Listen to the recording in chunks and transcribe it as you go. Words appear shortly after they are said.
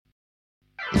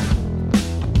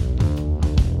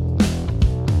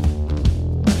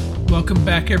Welcome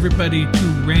back, everybody, to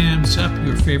Rams Up,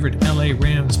 your favorite LA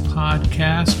Rams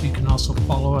podcast. You can also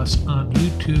follow us on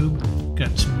YouTube.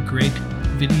 Got some great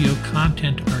video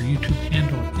content. Our YouTube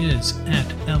handle is at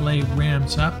LA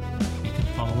Rams Up. You can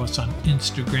follow us on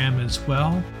Instagram as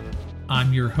well.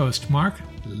 I'm your host, Mark.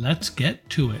 Let's get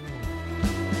to it.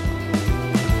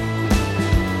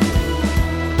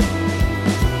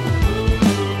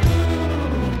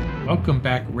 Welcome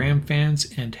back, Ram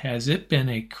fans, and has it been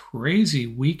a crazy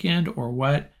weekend or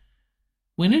what?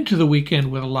 Went into the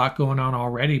weekend with a lot going on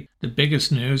already. The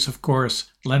biggest news, of course,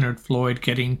 Leonard Floyd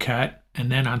getting cut, and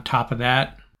then on top of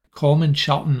that, Coleman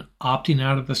Shelton opting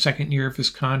out of the second year of his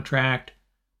contract,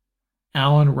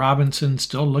 Allen Robinson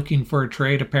still looking for a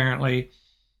trade apparently,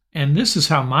 and this is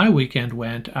how my weekend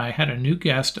went. I had a new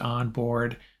guest on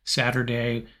board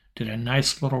Saturday, did a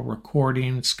nice little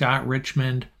recording, Scott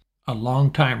Richmond, a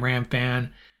longtime Ram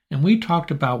fan, and we talked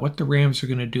about what the Rams are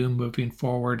going to do moving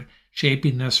forward,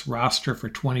 shaping this roster for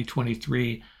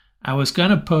 2023. I was going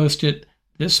to post it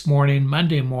this morning,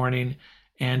 Monday morning,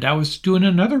 and I was doing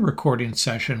another recording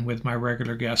session with my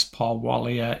regular guests, Paul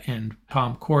Walia and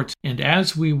Tom Courts, and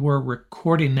as we were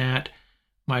recording that,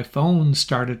 my phone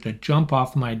started to jump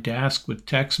off my desk with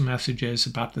text messages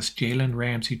about this Jalen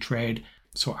Ramsey trade.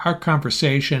 So our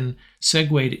conversation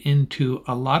segued into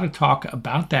a lot of talk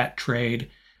about that trade.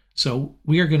 So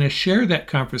we are going to share that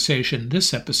conversation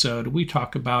this episode. We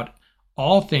talk about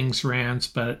all things Rams,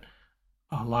 but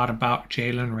a lot about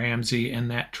Jalen Ramsey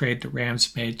and that trade the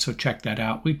Rams made. So check that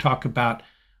out. We talk about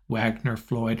Wagner,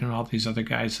 Floyd, and all these other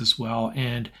guys as well.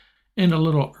 And a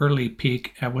little early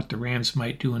peek at what the Rams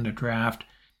might do in the draft.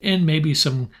 And maybe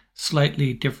some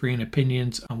slightly differing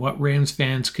opinions on what Rams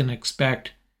fans can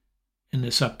expect in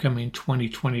this upcoming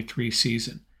 2023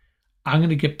 season. I'm going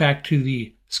to get back to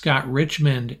the Scott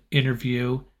Richmond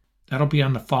interview. That'll be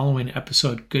on the following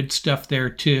episode. Good stuff there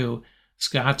too.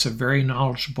 Scott's a very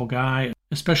knowledgeable guy,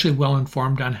 especially well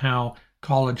informed on how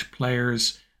college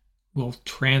players will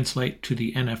translate to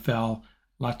the NFL.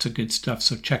 Lots of good stuff,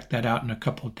 so check that out in a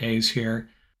couple of days here.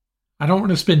 I don't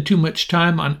want to spend too much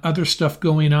time on other stuff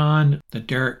going on. The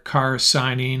Derek Carr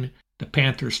signing, the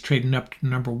Panthers trading up to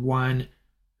number 1.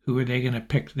 Who are they going to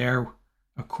pick there?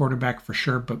 A quarterback for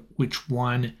sure, but which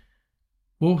one?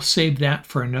 We'll save that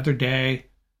for another day.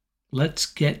 Let's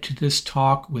get to this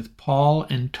talk with Paul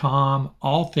and Tom,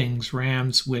 all things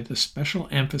Rams, with a special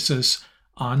emphasis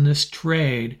on this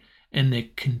trade and the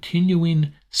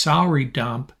continuing salary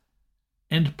dump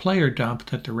and player dump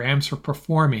that the Rams are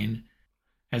performing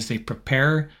as they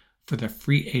prepare for the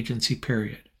free agency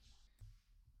period.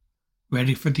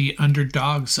 Ready for the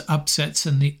underdogs, upsets,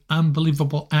 and the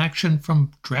unbelievable action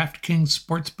from DraftKings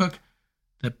Sportsbook?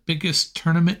 The biggest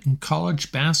tournament in college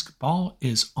basketball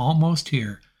is almost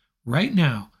here. Right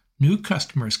now, new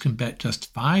customers can bet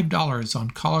just $5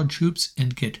 on college hoops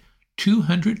and get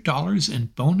 $200 in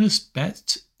bonus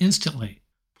bets instantly.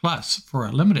 Plus, for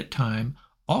a limited time,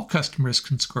 all customers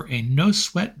can score a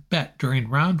no-sweat bet during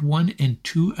round 1 and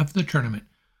 2 of the tournament.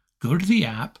 Go to the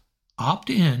app, opt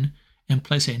in, and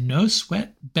place a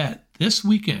no-sweat bet this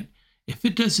weekend. If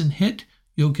it doesn't hit,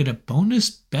 you'll get a bonus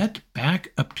bet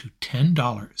back up to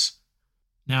 $10.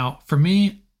 Now, for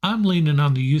me, I'm leaning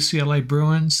on the UCLA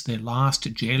Bruins. They lost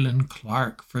Jalen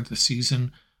Clark for the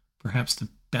season, perhaps the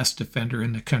best defender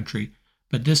in the country.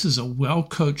 But this is a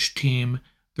well-coached team.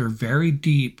 They're very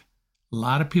deep. A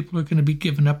lot of people are going to be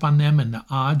giving up on them, and the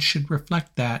odds should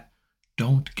reflect that.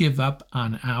 Don't give up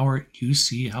on our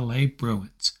UCLA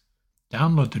Bruins.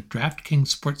 Download the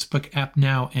DraftKings Sportsbook app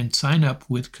now and sign up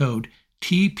with code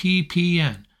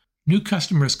TPPN. New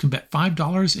customers can bet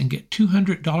 $5 and get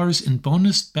 $200 in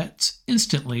bonus bets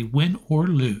instantly, win or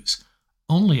lose.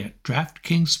 Only at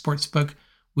DraftKings Sportsbook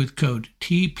with code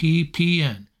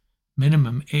TPPN.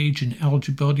 Minimum age and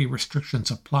eligibility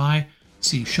restrictions apply.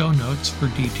 See show notes for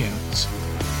details.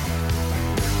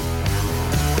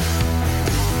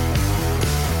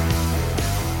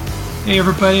 Hey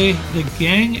everybody, the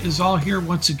gang is all here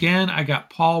once again. I got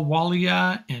Paul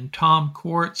Walia and Tom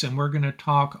Courts, and we're going to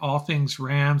talk all things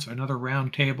Rams, another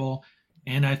roundtable.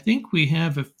 And I think we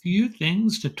have a few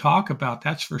things to talk about,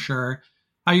 that's for sure.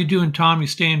 How you doing, Tom? You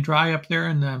staying dry up there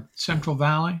in the Central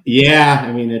Valley? Yeah,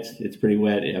 I mean it's pretty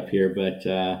wet up here, but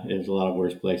there's a lot of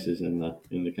worse places in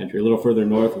the country. A little further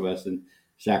north of us in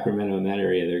Sacramento, in that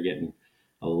area, they're getting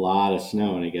a lot of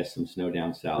snow, and I guess some snow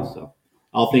down south. So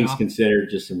all things considered,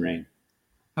 just some rain.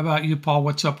 How about you, Paul?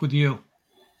 What's up with you?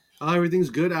 Everything's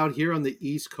good out here on the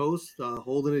East Coast,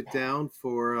 holding it down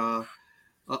for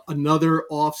another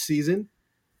off season,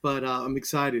 but I'm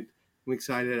excited.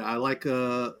 I like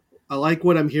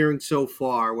what I'm hearing so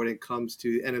far when it comes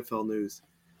to NFL news.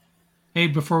 Hey,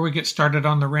 before we get started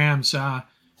on the Rams,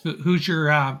 who's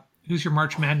your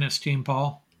March Madness team,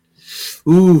 Paul?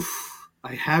 Oof,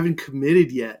 I haven't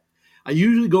committed yet. I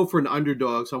usually go for an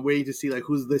underdog, so I'm waiting to see like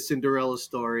who's the Cinderella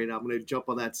story, and I'm going to jump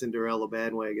on that Cinderella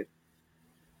bandwagon.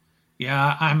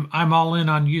 Yeah, I'm all in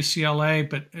on UCLA,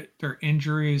 but their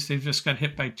injuries, they've just got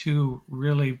hit by two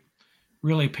really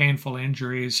painful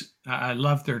injuries. I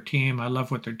love their team. I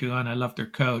love what they're doing. I love their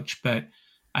coach, but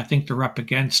I think they're up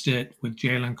against it with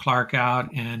Jalen Clark out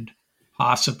and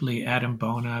possibly Adam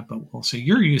Bona, but we'll see.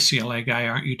 You're a UCLA guy,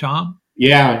 aren't you, Tom?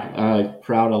 Yeah,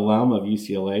 proud alum of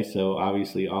UCLA, so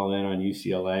obviously all in on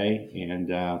UCLA.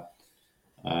 And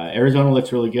Arizona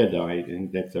looks really good, though. I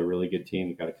think that's a really good team.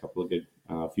 They've got a couple of good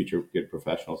future good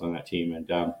professionals on that team, and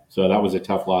so that was a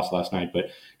tough loss last night. But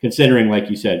considering, like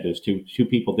you said, there's two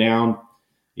people down,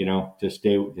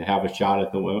 to have a shot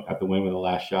at the win with the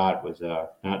last shot was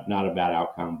not a bad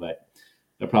outcome. But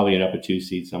they'll probably end up a 2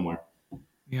 seed somewhere.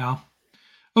 Yeah.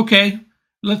 Okay,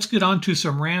 let's get on to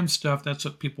some Rams stuff. That's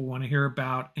what people want to hear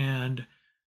about. And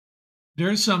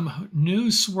there's some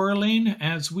news swirling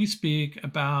as we speak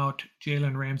about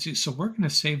Jalen Ramsey. So we're going to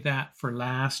save that for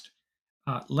last.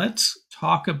 Let's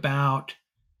talk about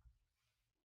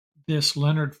this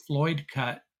Leonard Floyd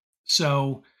cut.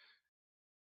 So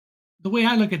the way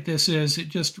I look at this is it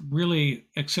just really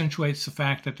accentuates the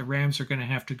fact that the Rams are going to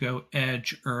have to go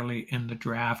edge early in the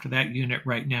draft. That unit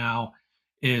right now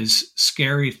is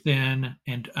scary thin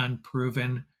and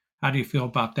unproven. How do you feel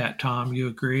about that, Tom? You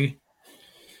agree?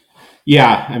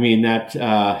 Yeah, I mean that's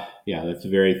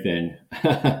very thin.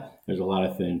 There's a lot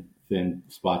of thin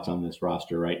spots on this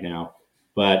roster right now.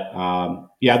 But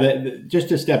yeah, just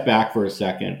to step back for a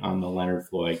second on the Leonard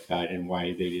Floyd cut and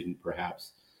why they didn't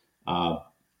perhaps uh,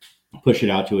 push it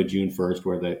out to a June 1st,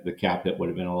 where the cap hit would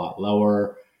have been a lot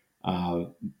lower.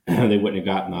 They wouldn't have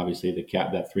gotten obviously the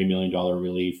cap, that $3 million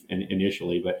relief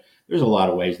initially, but there's a lot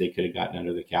of ways they could have gotten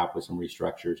under the cap with some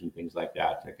restructures and things like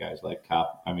that. To guys like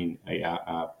Cup,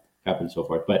 Cup and so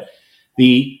forth. But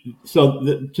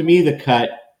to me the cut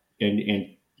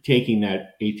and taking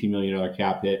that $18 million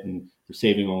cap hit and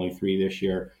saving only three this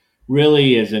year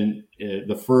really is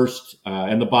the first,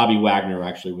 and the Bobby Wagner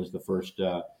actually was the first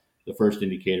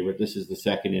indicator, but this is the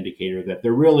second indicator that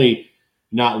they're really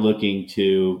not looking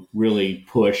to really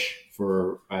push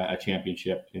for a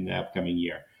championship in the upcoming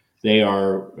year. They're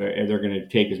going to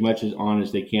take as much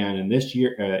as they can in this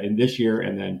year,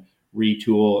 and then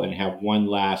retool and have one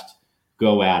last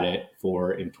go at it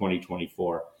for in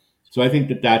 2024. So I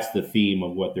think that's the theme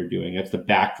of what they're doing. That's the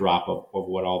backdrop of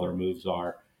what all their moves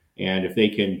are. And if they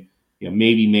can,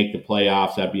 maybe make the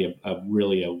playoffs, that'd be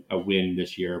a win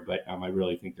this year. But I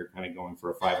really think they're kind of going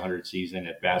for a 500 season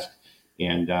at best,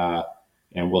 and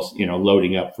we'll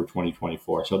loading up for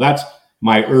 2024. So that's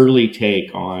my early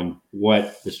take on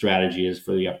what the strategy is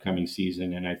for the upcoming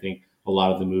season, and I think a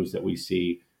lot of the moves that we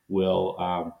see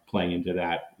will play into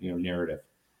that narrative.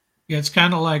 Yeah, it's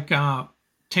kind of like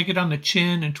take it on the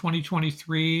chin in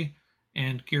 2023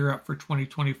 and gear up for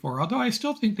 2024. Although I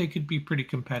still think they could be pretty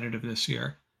competitive this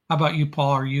year. How about you,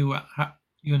 Paul? Are you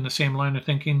in the same line of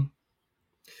thinking?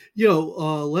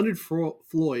 Leonard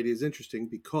Floyd is interesting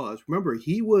because remember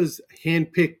he was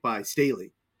handpicked by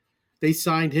Staley. They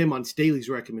signed him on Staley's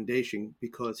recommendation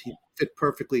because he fit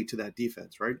perfectly to that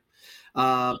defense, right?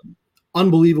 Uh,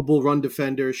 Unbelievable run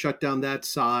defender, shut down that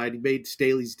side, he made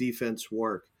Staley's defense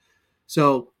work.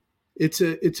 So it's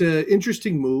a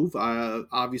interesting move.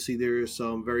 Obviously, there are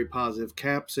some very positive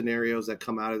cap scenarios that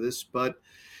come out of this, but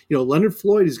Leonard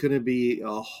Floyd is going to be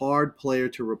a hard player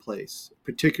to replace,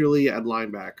 particularly at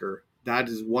linebacker. That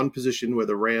is one position where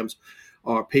the Rams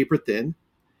are paper thin,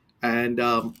 and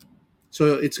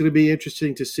so it's going to be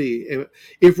interesting to see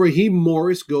if Raheem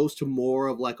Morris goes to more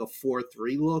of like a 4-3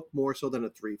 look, more so than a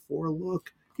 3-4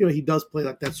 look. He does play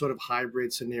like that sort of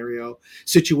hybrid scenario,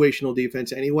 situational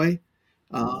defense anyway.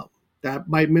 Uh, that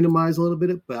might minimize a little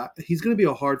bit, but he's going to be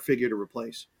a hard figure to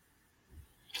replace.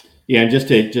 Yeah, and just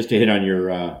to hit on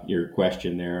your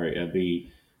question there, the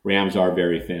Rams are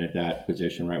very thin at that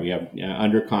position, right? We have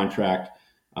under contract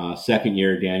second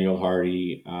year Daniel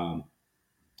Hardy,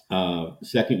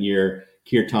 second year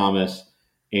Keir Thomas,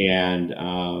 and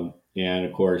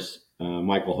of course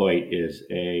Michael Hoyt is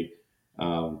a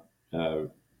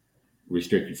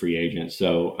restricted free agent.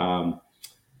 So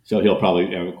he'll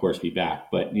probably, of course, be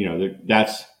back. But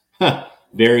that's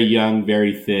very young,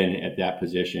 very thin at that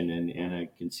position, and I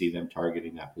can see them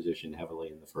targeting that position heavily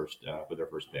in the first with their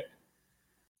first pick.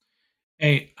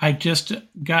 Hey, I just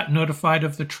got notified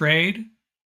of the terms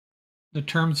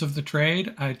of the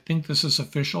trade. I think this is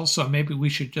official, so maybe we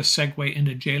should just segue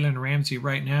into Jalen Ramsey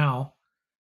right now.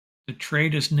 The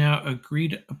trade is now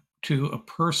agreed to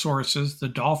per sources, the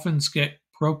Dolphins get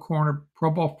Pro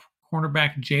Bowl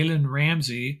cornerback Jalen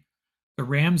Ramsey. The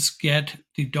Rams get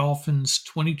the Dolphins'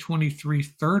 2023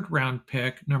 third-round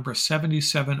pick, number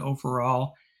 77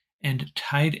 overall, and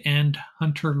tight end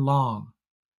Hunter Long.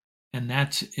 And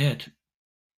that's it.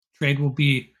 Trade will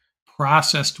be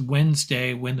processed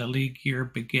Wednesday when the league year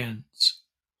begins.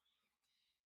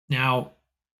 Now,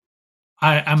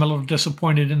 I'm a little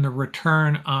disappointed in the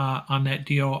return on that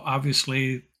deal.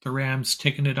 Obviously, the Rams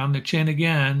taking it on the chin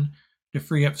again to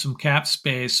free up some cap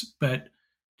space, but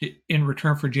in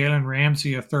return for Jalen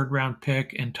Ramsey, a third-round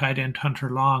pick, and tight end Hunter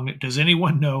Long, does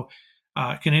anyone know?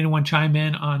 Can anyone chime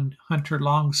in on Hunter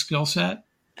Long's skill set?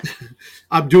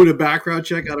 I'm doing a background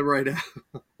check on him right now.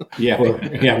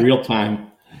 Yeah, real time.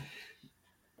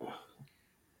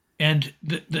 And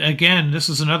again, this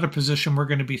is another position we're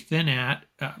going to be thin at.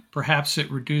 Perhaps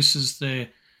it reduces the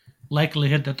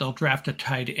likelihood that they'll draft a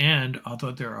tight end,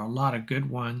 although there are a lot of good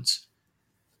ones.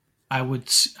 I would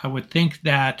think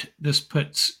that this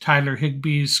puts Tyler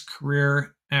Higbee's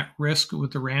career at risk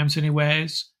with the Rams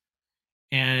anyways.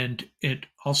 And it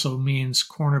also means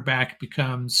cornerback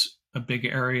becomes a big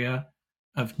area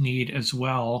of need as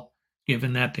well,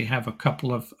 given that they have a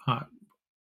couple of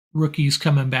rookies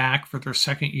coming back for their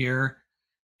second year.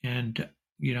 And,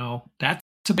 that's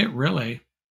a bit really.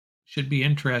 Should be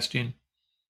interesting.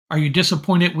 Are you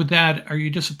disappointed with that? Are you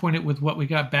disappointed with what we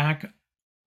got back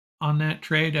on that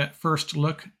trade at first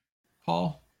look,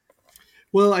 Paul?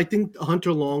 Well, I think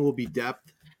Hunter Long will be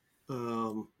depth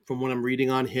from what I'm reading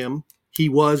on him. He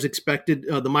was expected.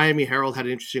 The Miami Herald had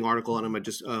an interesting article on him. I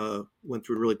just went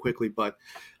through it really quickly, but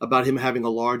about him having a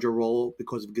larger role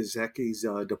because of Gesicki's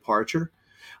departure.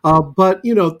 But,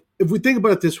 if we think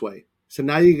about it this way, so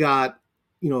now you got,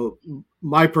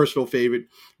 my personal favorite,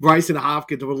 Bryson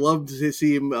Hopkins. I would love to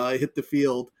see him hit the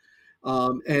field.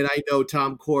 And I know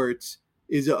Tom Courts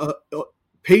is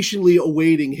patiently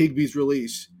awaiting Higbee's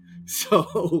release.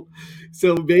 So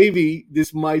maybe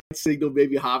this might signal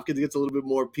maybe Hopkins gets a little bit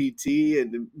more PT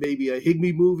and maybe a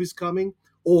Higbee move is coming,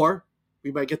 or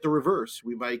we might get the reverse.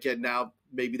 We might get now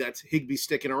maybe that's Higbee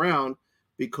sticking around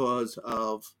because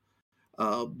of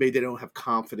maybe they don't have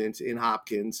confidence in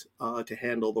Hopkins to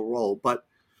handle the role. But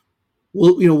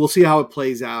we'll see how it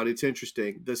plays out. It's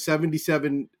interesting. The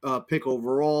 77 pick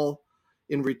overall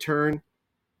in return,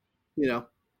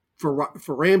 for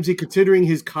Ramsey, considering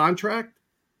his contract,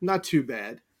 not too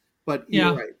bad. But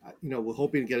you're right. We're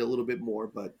hoping to get a little bit more.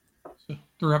 But so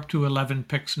they're up to 11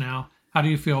 picks now. How do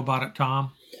you feel about it,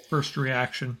 Tom? First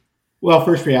reaction? Well,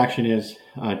 first reaction is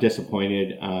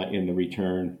disappointed in the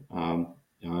return on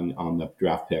the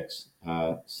draft picks.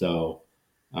 But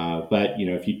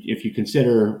if you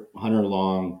consider Hunter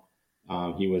Long,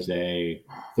 he was a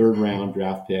third round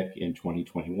draft pick in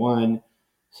 2021.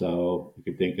 So you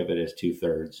could think of it as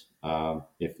 2/3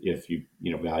 if you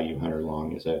value Hunter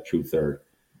Long as a true third.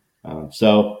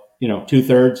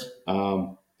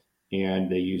 2/3,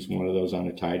 and they use one of those on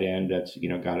a tight end that's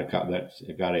got a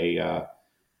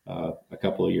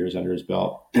couple of years under his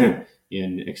belt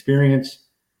in experience.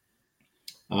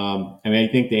 I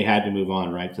think they had to move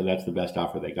on, right? So that's the best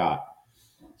offer they got.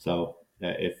 So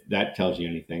if that tells you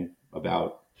anything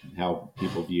about how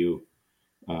people view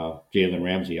Jalen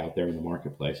Ramsey out there in the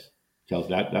marketplace,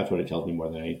 that's what it tells me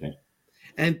more than anything.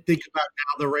 And think about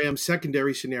now the Rams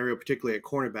secondary scenario, particularly at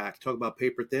cornerback. Talk about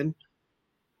paper thin.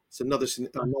 It's another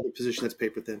position that's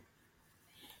paper thin.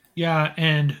 Yeah,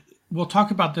 and we'll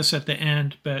talk about this at the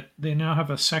end, but they now have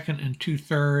a second and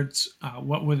 2/3.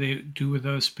 What would they do with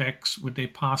those picks? Would they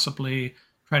possibly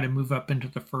try to move up into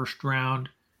the first round,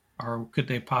 or could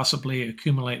they possibly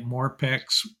accumulate more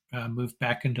picks, move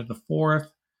back into the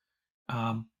fourth?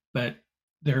 But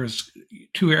there's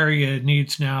two area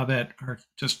needs now that are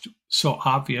just so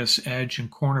obvious: edge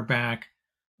and cornerback.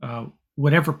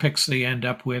 Whatever picks they end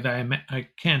up with, I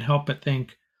can't help but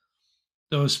think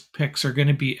those picks are going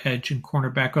to be edge and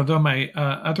cornerback. Although my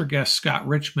other guest, Scott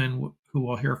Richmond, who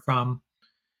we'll hear from,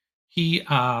 he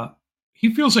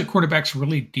feels like quarterback's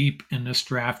really deep in this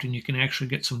draft, and you can actually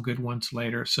get some good ones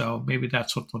later. So maybe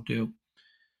that's what they'll do.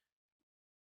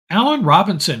 Allen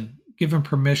Robinson given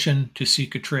permission to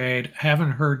seek a trade. I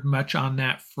haven't heard much on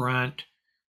that front.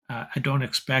 I don't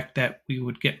expect that we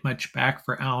would get much back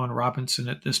for Allen Robinson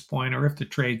at this point, or if the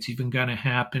trade's even going to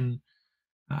happen.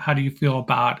 How do you feel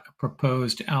about a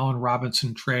proposed Allen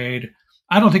Robinson trade?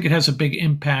 I don't think it has a big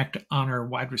impact on our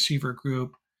wide receiver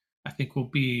group. I think we'll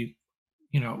be,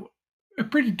 a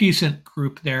pretty decent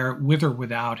group there with or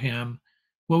without him.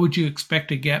 What would you expect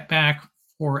to get back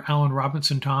for Allen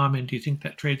Robinson, Tom? And do you think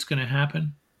that trade's going to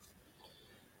happen?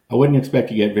 I wouldn't expect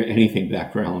to get anything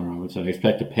back for Allen Robinson. I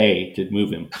expect to pay to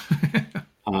move him.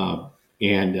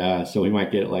 So we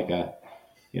might get like a,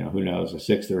 who knows, a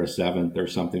sixth or a seventh or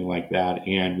something like that.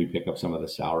 And we pick up some of the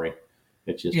salary.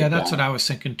 It's just that's what I was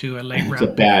thinking too. A late it's round a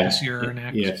bad, pick this year or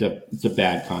next. yeah, it's a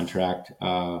bad contract.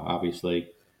 Obviously,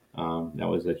 that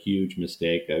was a huge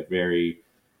mistake. A very,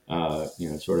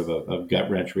 sort of a gut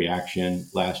wrench reaction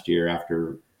last year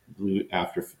after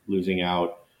losing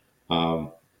out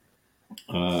on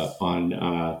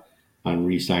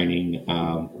re-signing.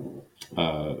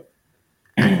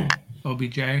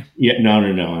 OBJ. Yeah,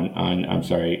 no. I'm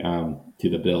sorry. To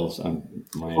the Bills.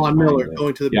 Von Miller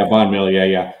going to the Von Miller.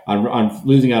 Yeah. On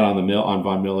losing out on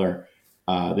Von Miller,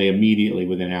 they immediately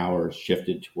within hours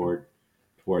shifted toward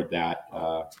that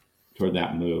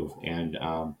move, and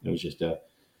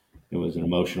it was an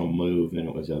emotional move, and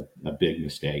it was a big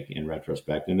mistake in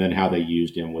retrospect. And then how they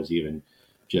used him was even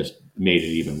just made it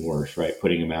even worse, right?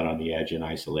 Putting him out on the edge in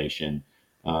isolation.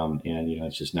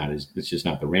 It's just not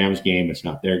the Rams game. It's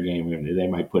not their game. I mean, they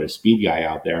might put a speed guy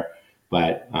out there,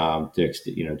 but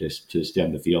to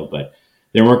stem the field, but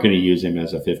they weren't going to use him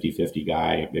as a 50-50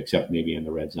 guy, except maybe in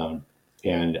the red zone.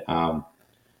 And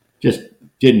just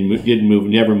didn't move,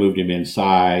 never moved him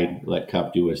inside, let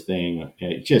Kupp do his thing.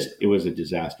 It was a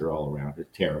disaster all around. It's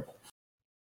terrible.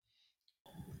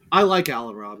 I like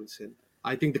Allen Robinson.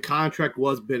 I think the contract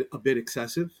was a bit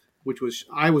excessive,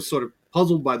 I was sort of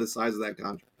puzzled by the size of that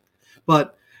contract.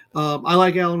 But I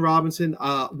like Allen Robinson.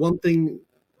 One thing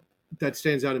that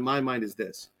stands out in my mind is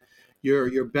this.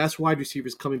 Your best wide receiver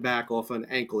is coming back off an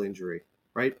ankle injury,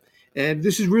 right? And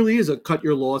this really is a cut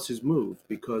your losses move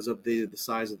because of the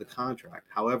size of the contract.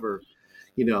 However,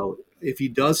 if he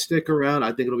does stick around,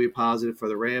 I think it'll be positive for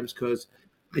the Rams because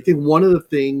I think one of the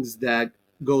things that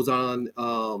goes on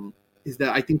is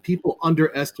that I think people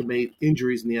underestimate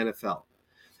injuries in the NFL.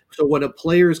 So when a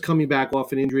player is coming back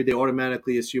off an injury, they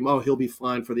automatically assume, oh, he'll be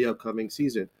fine for the upcoming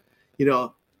season.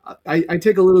 I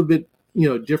take a little bit,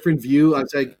 different view. I'd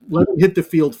say let them hit the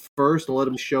field first and let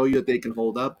them show you that they can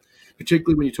hold up,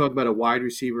 particularly when you talk about a wide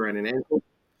receiver and an ankle.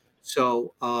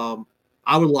 So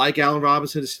I would like Allen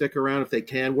Robinson to stick around if they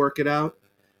can work it out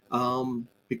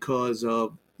because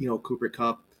of, Cooper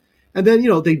Kupp. And then,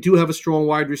 they do have a strong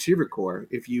wide receiver core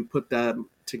if you put them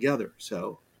together.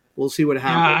 So we'll see what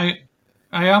happens. Yeah,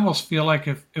 I almost feel like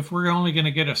if we're only going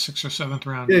to get a 6th or 7th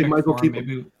round pick for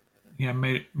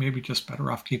him, maybe just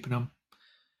better off keeping him.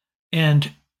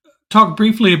 And talk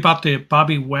briefly about the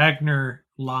Bobby Wagner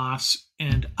loss.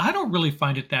 And I don't really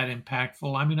find it that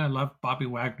impactful. I mean, I love Bobby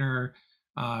Wagner.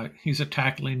 He's a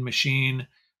tackling machine.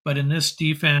 But in this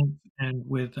defense and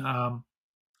with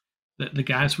the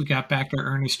guys we got back there,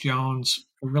 Ernest Jones,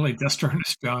 really just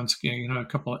Ernest Jones, a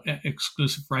couple of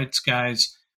exclusive rights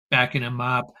guys backing him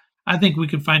up. I think we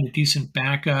can find a decent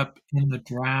backup in the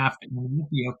draft and we'll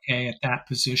be okay at that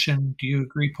position. Do you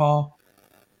agree, Paul?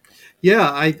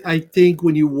 Yeah, I think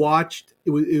when you watched,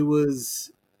 it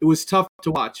was tough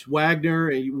to watch. Wagner,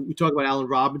 and we talk about Allen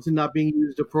Robinson not being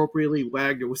used appropriately.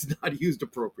 Wagner was not used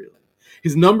appropriately.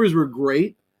 His numbers were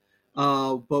great,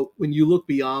 but when you look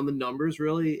beyond the numbers,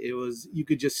 really, you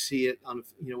could just see it on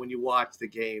when you watch the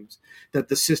games that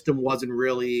the system wasn't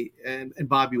really and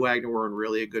Bobby Wagner weren't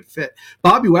really a good fit.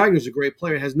 Bobby Wagner's a great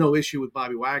player; has no issue with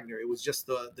Bobby Wagner. It was just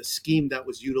the scheme that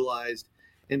was utilized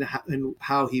and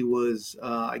how he was,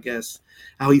 I guess,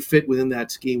 how he fit within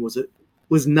that scheme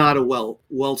was not a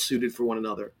well suited for one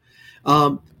another.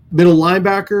 Middle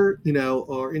linebacker,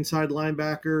 or inside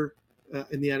linebacker.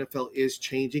 In the NFL is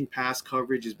changing. Pass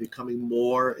coverage is becoming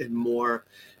more and more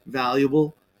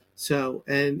valuable. So,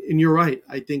 and you're right.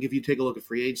 I think if you take a look at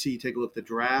free agency, you take a look at the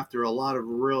draft, there's a lot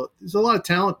of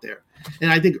talent there. And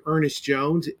I think Ernest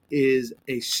Jones is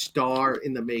a star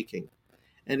in the making.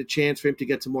 And a chance for him to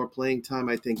get some more playing time,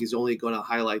 I think, is only going to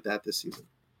highlight that this season.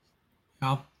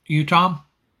 Well, you, Tom?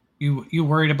 You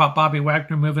worried about Bobby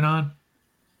Wagner moving on?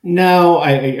 No,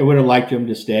 I would have liked him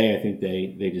to stay. I think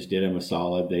they just did him a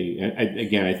solid.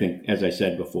 I think, as I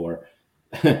said before,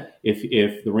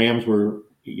 if the Rams were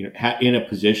in a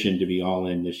position to be all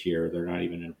in this year, they're not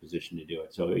even in a position to do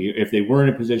it. So if they were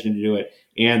in a position to do it,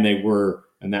 and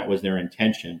that was their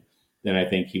intention, then I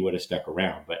think he would have stuck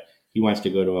around. But he wants to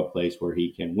go to a place where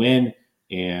he can win,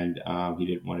 and he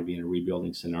didn't want to be in a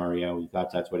rebuilding scenario. He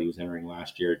thought that's what he was entering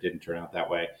last year. It didn't turn out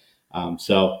that way.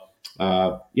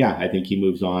 I think he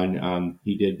moves on.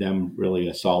 He did them really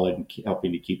a solid in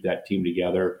helping to keep that team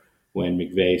together when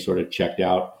McVay sort of checked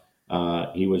out.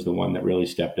 He was the one that really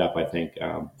stepped up, I think,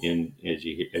 as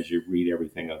you read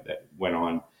everything that went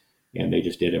on, and they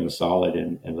just did him a solid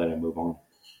and let him move on.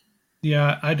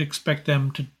 Yeah, I'd expect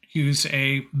them to use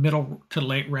a middle to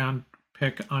late round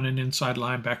pick on an inside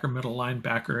linebacker, middle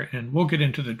linebacker, and we'll get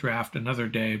into the draft another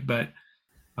day. But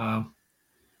I'm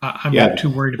not Yeah, too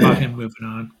worried about him moving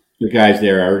on. the guys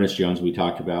there, Ernest Jones, we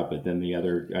talked about, but then the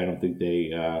other, I don't think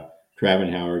they.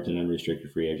 Travin Howard's an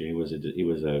unrestricted free agent.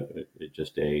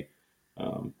 Just a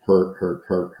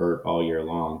hurt all year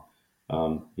long.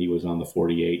 He was on the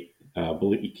 48.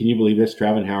 Can you believe this?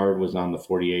 Travin Howard was on the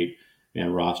 48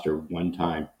 man roster one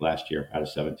time last year out of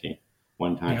 17.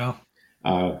 One time.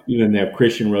 Yeah. Even they have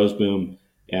Christian Roseboom,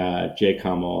 Jake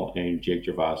Hummel, and Jake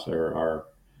Gervais are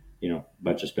a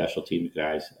bunch of special teams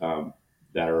guys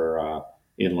that are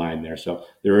in line there. So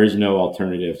there is no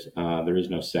alternatives. There is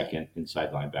no second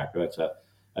inside linebacker. That's a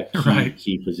Right.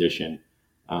 key position,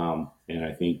 and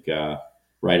I think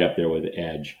right up there with the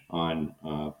edge on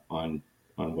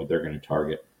what they're going to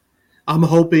target. I'm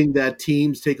hoping that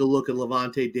teams take a look at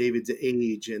Levante David's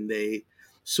age and they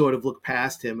sort of look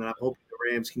past him, and I'm hoping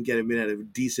the Rams can get him in at a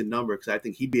decent number because I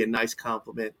think he'd be a nice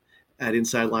compliment at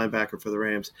inside linebacker for the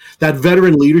Rams. That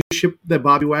veteran leadership that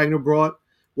Bobby Wagner brought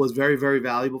was very, very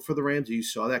valuable for the Rams. You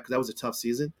saw that because that was a tough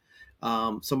season.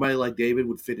 Somebody like David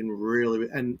would fit in really,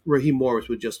 and Raheem Morris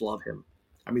would just love him.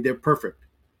 I mean, they're perfect.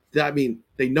 I mean,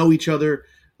 they know each other.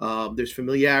 There's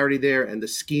familiarity there, and the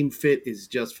scheme fit is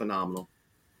just phenomenal.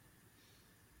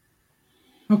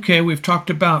 Okay, we've talked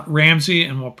about Ramsey,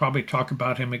 and we'll probably talk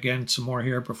about him again some more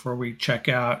here before we check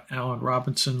out Allen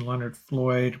Robinson, Leonard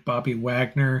Floyd, Bobby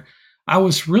Wagner. I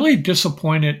was really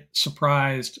disappointed,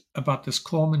 surprised about this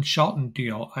Coleman Shelton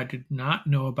deal. I did not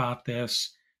know about this,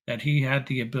 that he had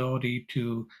the ability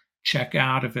to check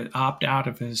out of it, opt out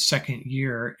of his second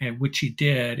year, and which he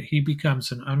did. He becomes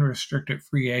an unrestricted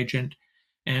free agent,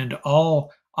 and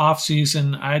all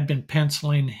offseason I'd been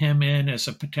penciling him in as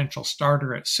a potential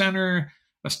starter at center,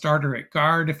 a starter at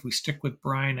guard if we stick with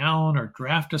Brian Allen, or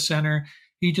draft a center.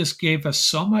 He just gave us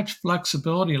so much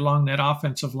flexibility along that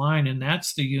offensive line, and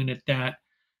that's the unit that,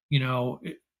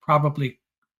 probably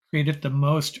created the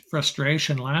most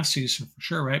frustration last season for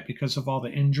sure, right? Because of all the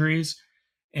injuries.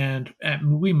 And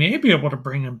we may be able to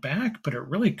bring him back, but it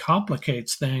really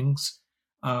complicates things.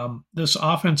 This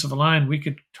offensive line, we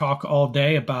could talk all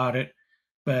day about it,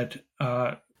 but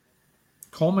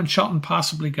Coleman Shelton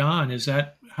possibly gone. Is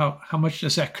that how much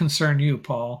does that concern you,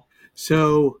 Paul?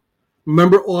 So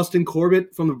remember Austin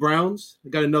Corbett from the Browns? I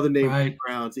got another name Right. from the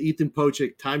Browns. Ethan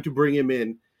Pochik, time to bring him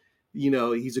in.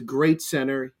 He's a great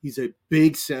center. He's a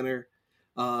big center.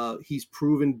 He's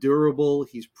proven durable.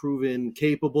 He's proven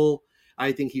capable.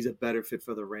 I think he's a better fit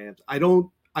for the Rams. I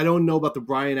don't know about the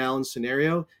Brian Allen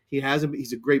scenario.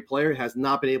 He's a great player, has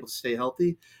not been able to stay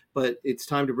healthy, but it's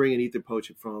time to bring in Ethan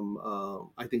Pochik from,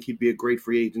 I think he'd be a great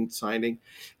free agent signing.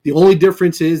 The only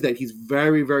difference is that he's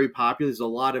very, very popular. There's a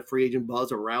lot of free agent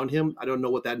buzz around him. I don't know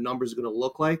what that number is going to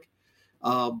look like,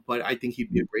 but I think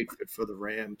he'd be a great fit for the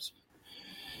Rams.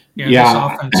 Yeah,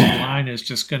 this offensive line is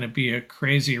just going to be a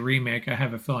crazy remake. I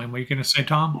have a feeling. What are you going to say,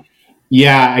 Tom?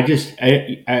 Yeah,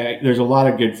 there's a lot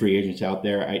of good free agents out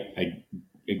there.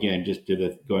 Again, just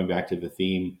going back to the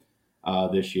theme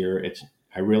this year,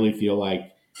 I really feel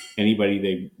like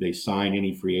anybody they sign,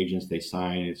 any free agents they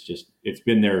sign, it's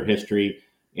been their history,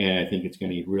 and I think it's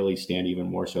going to really stand even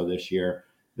more so this year.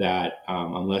 That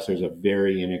unless there's a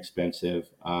very inexpensive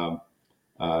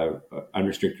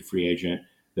unrestricted free agent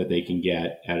that they can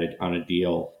get on a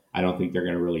deal, I don't think they're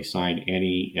going to really sign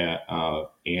any.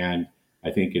 And I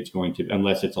think it's going to,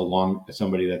 unless it's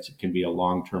somebody that can be a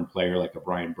long-term player like a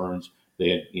Brian Burns, they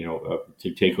had,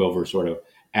 to take over sort of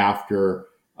after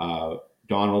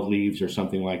Donald leaves or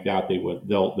something like that.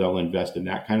 They'll invest in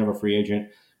that kind of a free agent,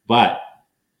 but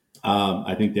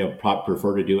I think they'll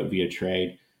prefer to do it via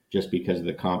trade just because of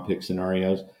the comp pick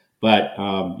scenarios. But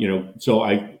so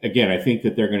I think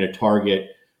that they're going to target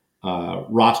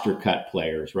roster cut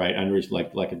players, right?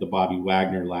 Like at the Bobby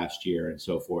Wagner last year and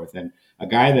so forth. And a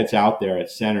guy that's out there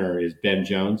at center is Ben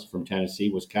Jones from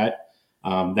Tennessee, was cut.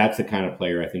 That's the kind of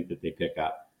player I think that they pick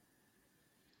up.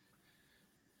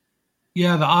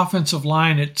 Yeah, the offensive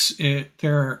line, if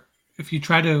you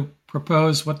try to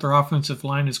propose what their offensive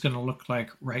line is going to look like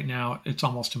right now, it's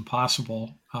almost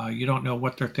impossible. You don't know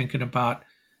what they're thinking about,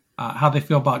 how they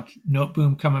feel about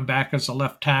Noteboom coming back as a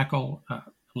left tackle.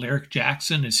 Lyric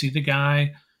Jackson, is he the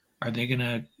guy? Are they going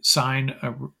to sign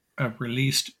a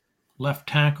released left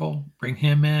tackle, bring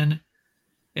him in?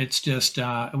 It's just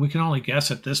we can only guess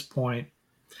at this point.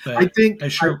 But I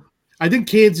think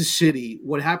Kansas City,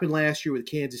 what happened last year with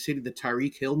Kansas City, the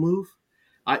Tyreek Hill move,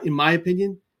 in my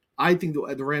opinion, I think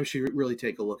the Rams should really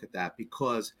take a look at that,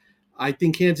 because I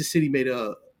think Kansas City made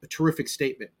a terrific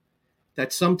statement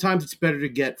that sometimes it's better to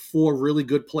get 4 really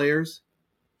good players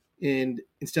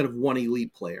instead of 1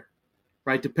 elite player.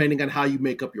 right? Depending on how you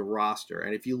make up your roster.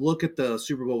 And if you look at the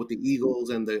Super Bowl with the Eagles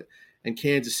and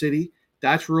Kansas City,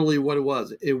 that's really what it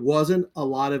was. It wasn't a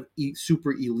lot of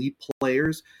super elite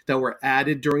players that were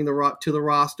added during to the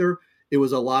roster. It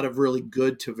was a lot of really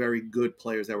good to very good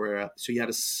players that were so you had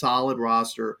a solid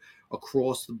roster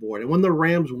across the board. And when the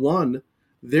Rams won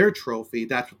their trophy,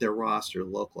 that's what their roster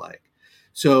looked like.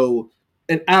 So,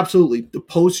 and absolutely, the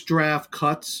post-draft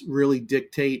cuts really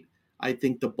dictate, I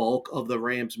think, the bulk of the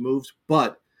Rams' moves.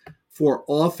 But for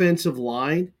offensive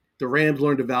line, the Rams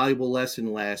learned a valuable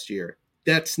lesson last year.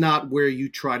 That's not where you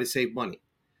try to save money.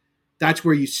 That's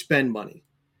where you spend money.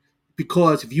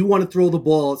 Because if you want to throw the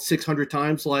ball 600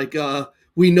 times like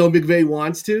we know McVay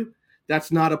wants to,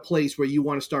 that's not a place where you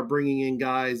want to start bringing in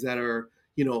guys that are,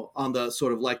 on the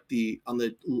sort of like on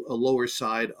the lower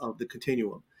side of the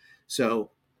continuum. So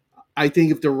I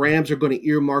think if the Rams are going to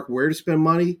earmark where to spend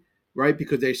money, right,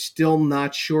 because they're still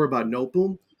not sure about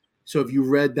Noteboom. So if you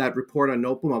read that report on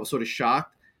Noteboom, I was sort of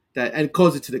shocked that, and it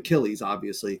caused it to the Achilles,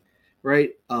 obviously,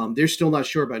 right? They're still not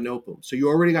sure about Noteboom. So you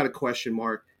already got a question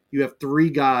mark. You have three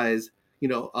guys,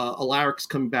 Alaric's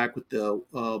coming back with the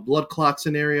blood clot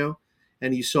scenario,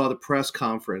 and you saw the press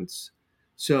conference.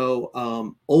 So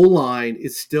O-line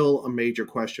is still a major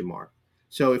question mark.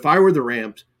 So if I were the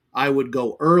Rams, I would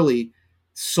go early,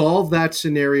 solve that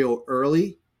scenario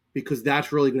early, because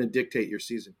that's really going to dictate your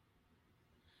season.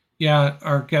 Yeah,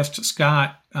 our guest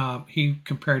Scott, he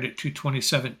compared it to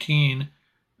 2017.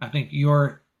 I think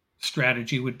your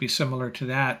strategy would be similar to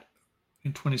that.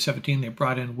 In 2017, they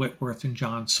brought in Whitworth and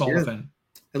John Sullivan.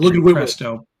 Yeah. And look at Whitworth.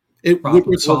 Presto, Whitworth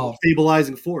was a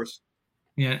stabilizing force.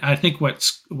 Yeah, I think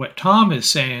what Tom is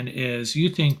saying is you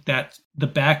think that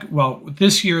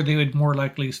this year they would more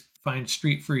likely find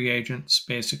street free agents,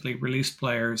 basically release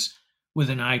players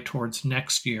with an eye towards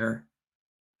next year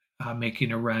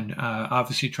making a run.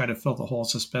 Obviously, try to fill the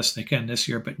holes as best they can this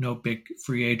year, but no big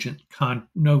free agent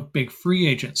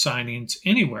signings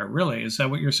anywhere. Really, is that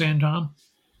what you're saying, Tom?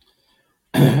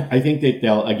 I think that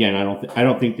they'll again. I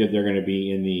don't think that they're going to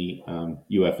be in the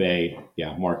UFA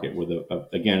market with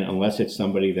again, unless it's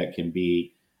somebody that can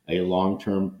be a long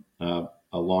term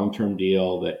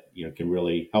deal that can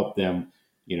really help them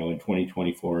in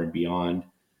 2024 and beyond.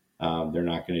 They're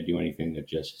not going to do anything that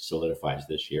just solidifies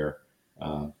this year.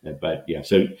 But yeah,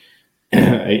 so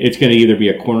it's going to either be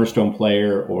a cornerstone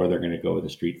player or they're going to go with the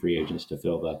street free agents to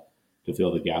fill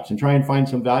the gaps and try and find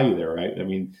some value there, right? I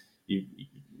mean,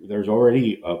 there's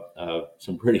already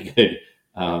some pretty good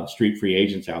street free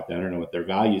agents out there. I don't know what their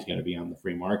value is going to be on the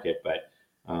free market, but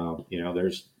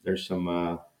there's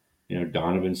some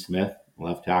Donovan Smith,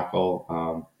 left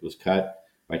tackle, was cut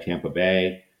by Tampa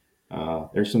Bay.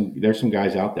 There's some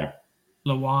guys out there.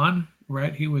 Lawan,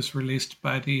 right? He was released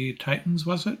by the Titans,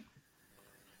 was it?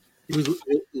 He was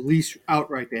at least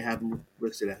outright. They have him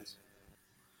listed as.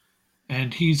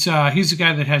 And he's a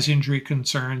guy that has injury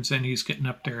concerns, and he's getting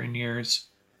up there in years.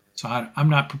 So I'm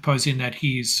not proposing that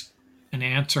he's an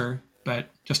answer, but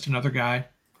just another guy.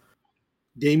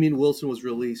 Damian Wilson was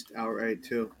released outright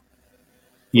too.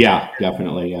 Yeah,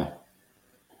 definitely. Yeah.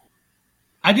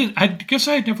 I guess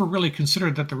I had never really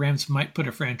considered that the Rams might put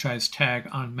a franchise tag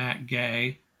on Matt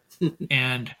Gay.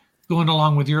 And going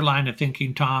along with your line of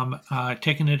thinking, Tom,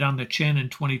 taking it on the chin in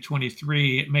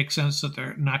 2023, it makes sense that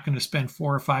they're not going to spend $4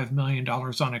 or $5 million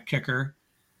on a kicker.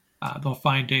 They'll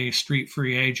find a street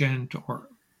free agent or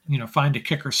find a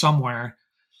kicker somewhere.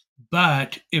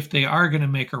 But if they are going to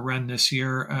make a run this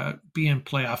year, be in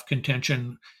playoff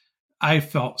contention, I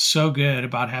felt so good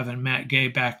about having Matt Gay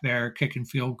back there kicking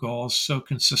field goals, so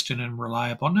consistent and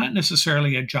reliable. Not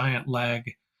necessarily a giant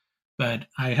leg, but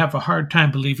I have a hard time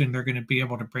believing they're going to be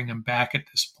able to bring him back at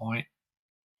this point.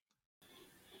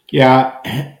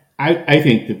 Yeah, I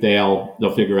think that they'll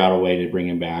figure out a way to bring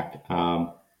him back,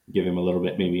 give him a little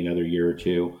bit, maybe another year or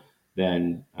two,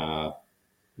 then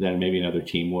maybe another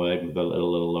team would with a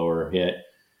little lower hit.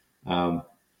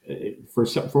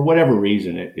 For whatever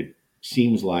reason, it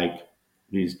seems like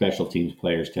these special teams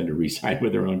players tend to re-sign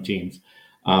with their own teams,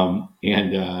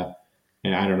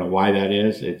 and I don't know why that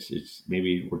is. It's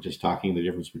maybe we're just talking the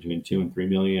difference between $2 and $3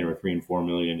 million or $3 and $4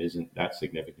 million isn't that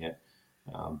significant.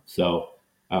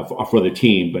 For the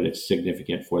team, but it's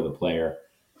significant for the player.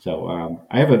 So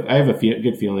I have a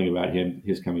good feeling about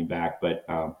his coming back, but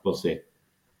we'll see.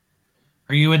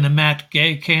 Are you in the Matt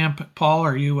Gay camp, Paul?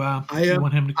 Or you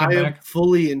want him to come back? I am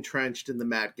fully entrenched in the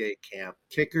Matt Gay camp.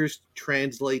 Kickers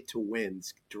translate to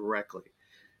wins directly,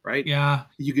 right? Yeah.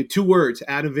 You get two words,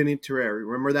 Adam Vinatieri.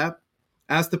 Remember that?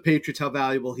 Ask the Patriots how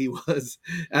valuable he was.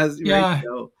 Right,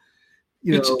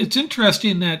 it's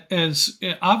interesting that as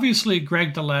obviously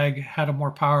Greg DeLeg had a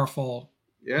more powerful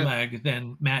Yeah. leg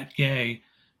than Matt Gay.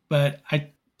 But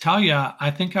I tell you,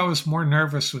 I think I was more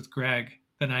nervous with Greg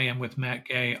than I am with Matt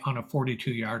Gay on a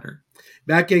 42-yarder.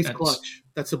 Matt Gay's That's, clutch.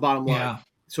 That's the bottom line. yeah,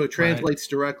 So it right. translates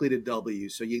directly to W.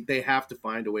 So they have to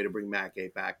find a way to bring Matt Gay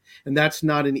back, and that's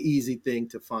not an easy thing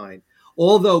to find.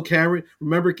 Although Cameron,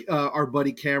 remember our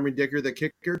buddy Cameron Dicker, the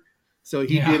kicker. So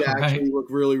he Yeah, did actually right. look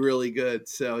really, really good.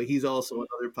 So he's also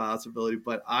another possibility.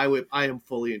 But I am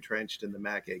fully entrenched in the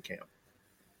Matt Gay camp.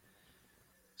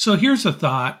 So here's a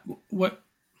thought. What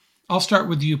I'll start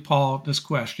with you, Paul, this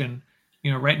question.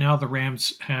 Right now the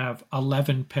Rams have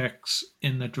 11 picks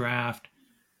in the draft.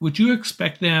 Would you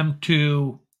expect them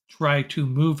to try to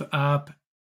move up,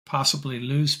 possibly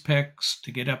lose picks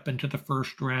to get up into the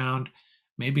first round,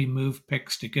 maybe move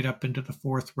picks to get up into the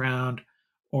fourth round?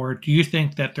 Or do you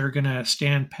think that they're going to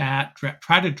stand pat,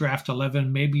 try to draft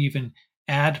 11, maybe even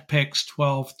add picks,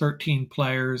 12, 13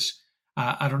 players?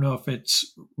 I don't know if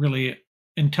it's really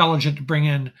intelligent to bring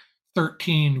in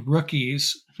 13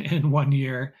 rookies in one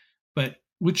year, but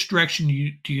which direction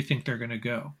do you think they're going to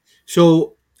go?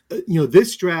 So,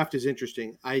 this draft is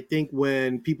interesting. I think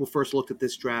when people first looked at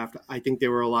this draft, I think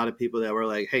there were a lot of people that were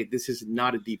like, hey, this is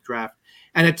not a deep draft.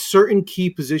 And at certain key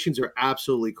positions are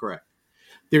absolutely correct.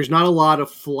 There's not a lot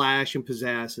of flash and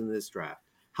pizzazz in this draft.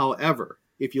 However,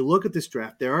 if you look at this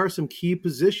draft, there are some key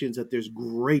positions that there's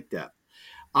great depth.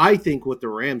 I think what the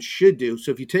Rams should do.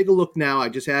 So if you take a look now, I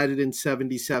just added in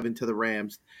 77 to the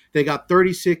Rams. They got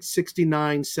 36,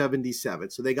 69, 77.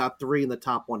 So they got 3 in the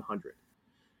top 100.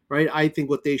 Right? I think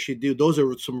what they should do, those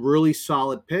are some really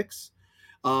solid picks.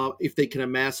 If they can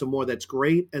amass some more, that's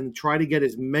great. And try to get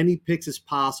as many picks as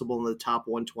possible in the top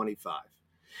 125.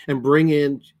 And bring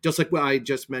in, just like what I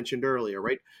just mentioned earlier,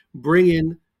 right? Bring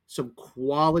in some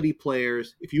quality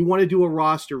players. If you want to do a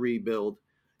roster rebuild,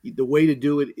 the way to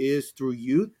do it is through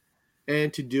youth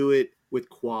and to do it with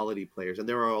quality players. And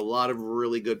there are a lot of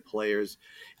really good players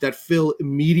that fill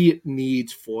immediate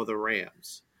needs for the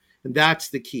Rams. And that's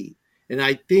the key. And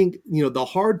I think, the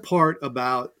hard part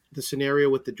about the scenario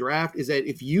with the draft is that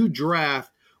if you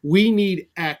draft, we need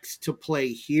X to play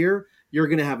here, you're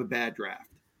going to have a bad draft.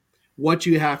 What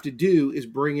you have to do is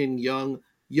bring in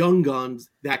young guns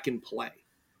that can play,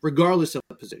 regardless of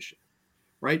the position,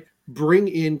 right? Bring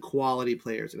in quality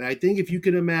players. And I think if you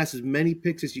can amass as many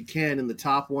picks as you can in the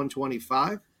top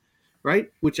 125,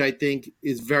 right, which I think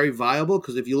is very viable,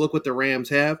 because if you look what the Rams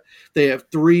have, they have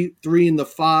three in the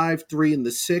 5, 3 in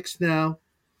the 6 now.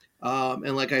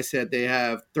 And like I said, they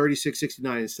have 36,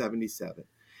 69, and 77.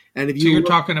 And if you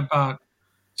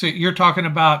So you're talking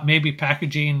about maybe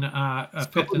packaging a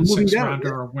fifth and moving sixth down, rounder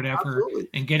yeah, or whatever absolutely.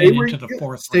 and getting into the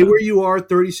fourth Stay round. where you are,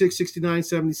 36, 69,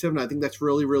 77. I think that's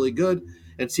really, really good.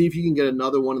 And see if you can get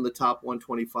another one in the top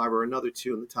 125 or another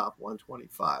 2 in the top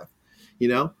 125.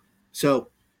 So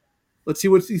let's see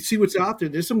what's out there.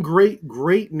 There's some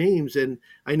great names, and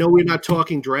I know we're not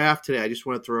talking draft today. I just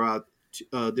want to throw out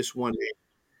this one name.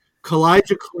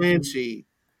 Kalijah Clancy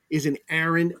is an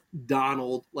Aaron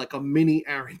Donald, like a mini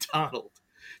Aaron Donald.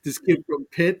 This kid from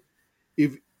Pitt.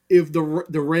 If the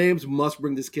Rams must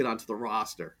bring this kid onto the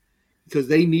roster because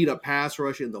they need a pass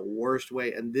rush in the worst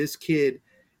way, and this kid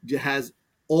has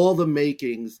all the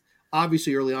makings.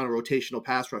 Obviously, early on a rotational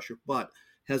pass rusher, but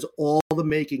has all the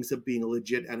makings of being a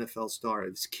legit NFL star.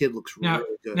 This kid looks really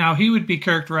good. Now he would be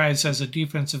characterized as a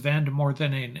defensive end more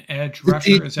than an edge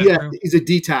rusher. Is that true? He's a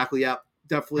D tackle. Yeah,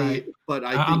 definitely. Right. But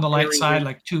I think on the light side,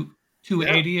 like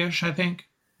 280-ish, I think.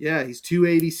 Yeah, he's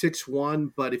 280,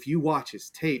 6'1", but if you watch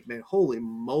his tape, man, holy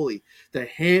moly. The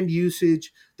hand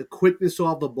usage, the quickness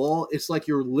off the ball, it's like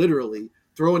you're literally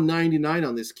throwing 99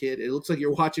 on this kid. It looks like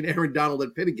you're watching Aaron Donald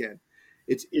at Pitt again.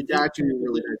 It's actually a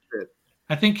really nice fit.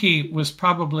 I think he was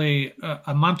probably,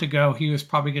 a month ago, he was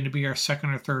probably going to be our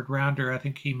second or third rounder. I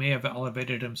think he may have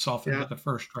elevated himself into the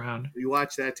first round. You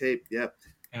watch that tape, yep.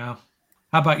 Yeah.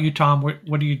 How about you, Tom?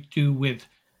 What do you do with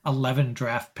 11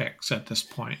 draft picks at this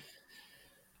point?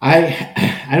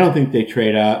 I don't think they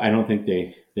trade out. I don't think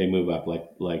they move up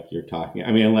like you're talking.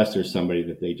 I mean, unless there's somebody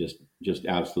that they just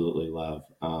absolutely love.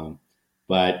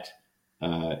 But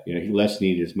Les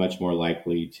Snead is much more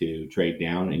likely to trade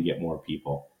down and get more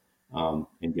people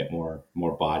and get more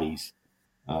bodies,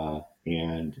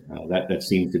 and that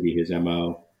seems to be his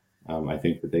MO. I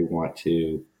think that they want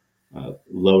to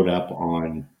load up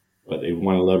on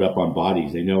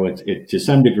bodies. They know it to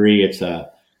some degree. It's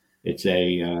a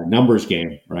numbers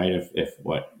game, right? If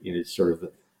it's sort of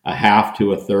a half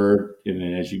to a third, and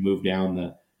then as you move down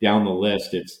the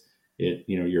list,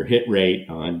 your hit rate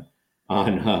on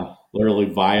literally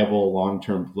viable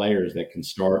long-term players that can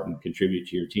start and contribute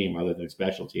to your team other than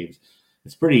special teams.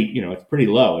 It's pretty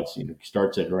low. It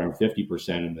starts at around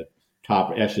 50%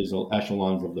 top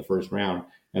echelons of the first round,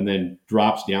 and then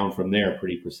drops down from there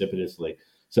pretty precipitously.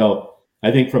 So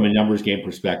I think from a numbers game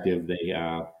perspective,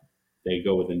 they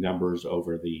go with the numbers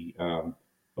over the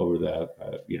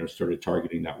sort of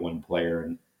targeting that one player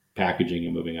and packaging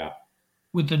and moving up.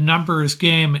 With the numbers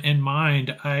game in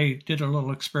mind, I did a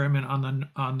little experiment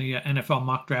on the NFL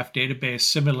mock draft database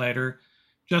simulator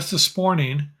just this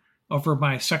morning over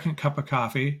my second cup of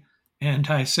coffee, and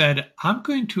I said I'm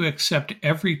going to accept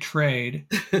every trade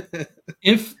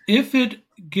if it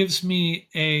gives me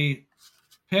a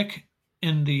pick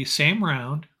in the same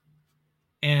round,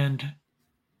 and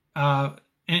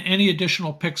any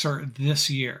additional picks are this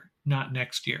year, not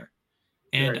next year.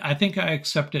 And Right. I think I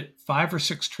accepted 5 or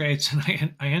 6 trades,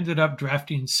 and I ended up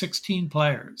drafting 16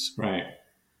 players. Right.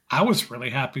 I was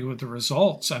really happy with the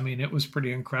results. I mean, it was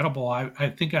pretty incredible. I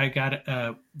think I got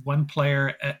one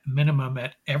player at minimum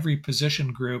at every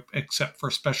position group except for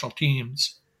special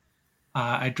teams.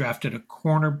 I drafted a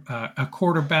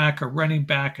quarterback, a running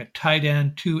back, a tight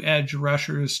end, 2 edge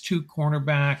rushers, 2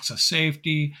 cornerbacks, a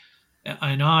safety,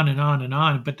 and on and on and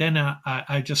on. But then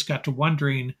I just got to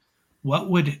wondering, what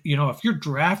would, if you're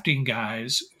drafting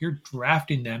guys, you're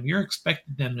drafting them, you're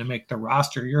expecting them to make the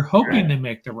roster, you're hoping they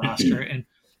make the roster. And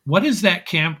what would that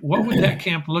camp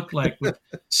look like with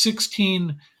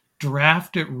 16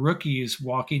 drafted rookies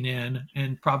walking in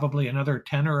and probably another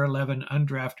 10 or 11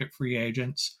 undrafted free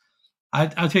agents?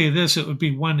 I'll tell you this, it would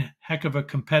be one heck of a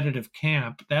competitive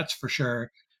camp, that's for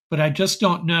sure. But I just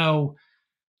don't know,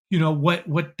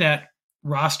 what that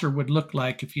roster would look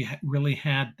like if you really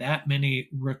had that many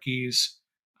rookies,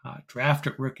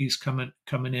 drafted rookies coming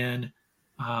in.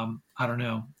 I don't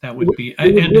know. That would be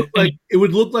It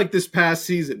would look like this past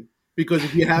season, because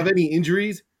if you have any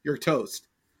injuries, you're toast,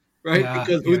 right?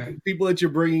 Because people that you're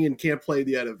bringing in can't play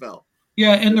the NFL.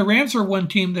 Yeah, and the Rams are one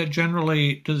team that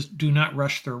generally do not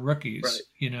rush their rookies.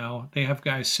 Right. They have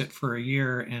guys sit for a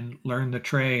year and learn the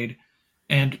trade.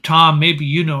 And Tom, maybe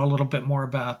you know a little bit more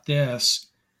about this.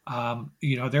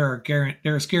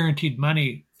 There's guaranteed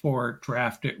money for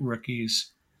drafted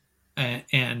rookies,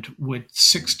 and with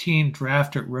 16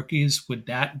 drafted rookies, would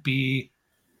that be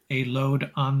a load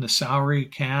on the salary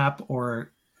cap?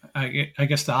 Or I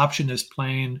guess the option is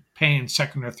paying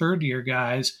second or third year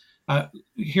guys.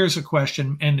 Here's a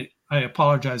question, and I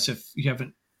apologize if you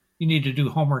need to do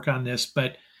homework on this,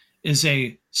 but is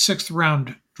a 6th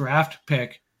round draft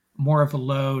pick more of a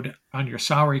load on your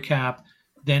salary cap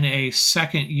than a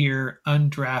second year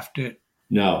undrafted?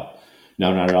 No,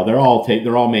 not at all. They're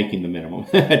all making the minimum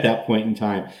at that point in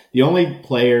time. The only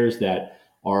players that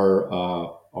are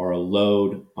a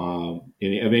load of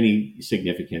any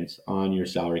significance on your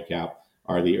salary cap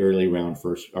are the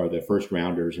the first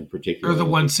rounders in particular. They're the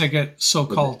ones that get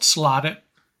so-called slotted.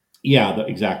 Yeah,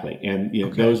 exactly. And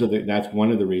that's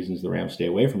one of the reasons the Rams stay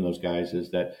away from those guys,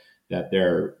 is that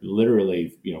they're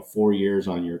literally 4 years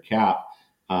on your cap,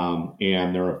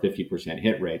 and they're a 50%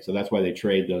 hit rate. So that's why they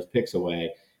trade those picks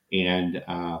away, and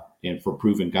for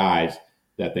proven guys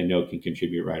that they know can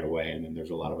contribute right away. And then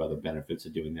there's a lot of other benefits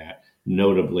of doing that.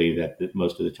 Notably, that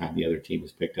most of the time the other team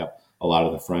has picked up a lot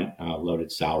of the front loaded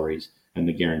salaries and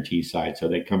the guarantee side, so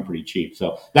they come pretty cheap.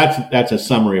 So that's a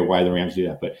summary of why the Rams do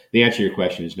that. But the answer to your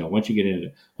question is no. Once you get into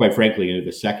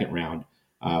the second round,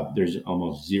 there's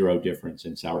almost zero difference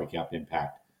in salary cap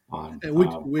impact on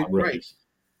rookies. Right.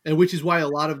 And which is why a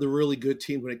lot of the really good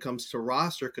teams, when it comes to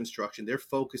roster construction, they're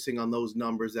focusing on those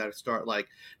numbers that start like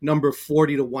number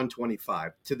 40 to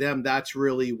 125. To them, that's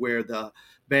really where the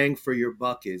bang for your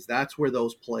buck is. That's where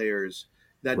those players,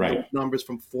 those numbers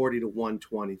from 40 to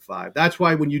 125. That's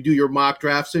why when you do your mock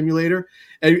draft simulator,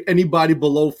 anybody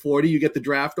below 40, you get the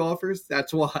draft offers.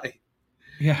 That's why.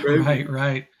 Yeah,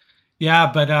 right.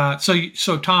 Yeah, but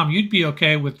so Tom, you'd be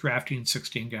okay with drafting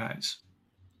 16 guys?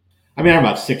 I mean, I'm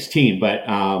about 16, but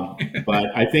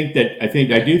I think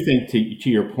I do think to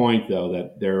your point though,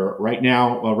 that they're right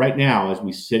now as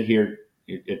we sit here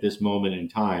at this moment in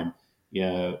time,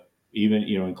 even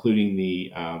including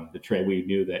the trade, we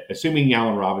knew that assuming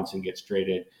Allen Robinson gets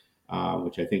traded,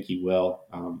 which I think he will,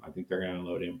 I think they're going to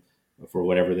unload him for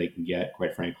whatever they can get,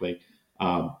 quite frankly.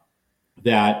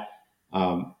 They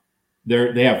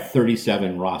have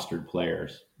 37 rostered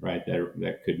players, right?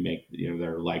 That could make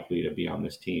they're likely to be on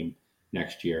this team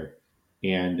next year,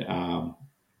 and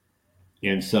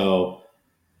so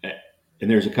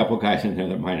there's a couple of guys in there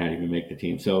that might not even make the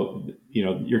team. So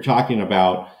you're talking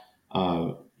about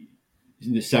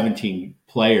 17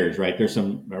 players, right? There's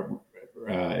some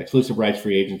exclusive rights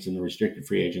free agents and the restricted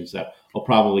free agents that will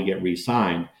probably get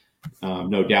re-signed,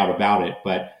 no doubt about it.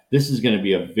 But this is going to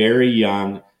be a very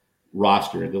young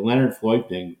roster. The Leonard Floyd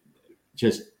thing,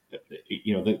 just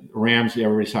the Rams,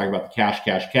 everybody's talking about the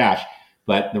cash,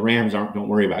 but the Rams don't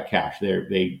worry about cash.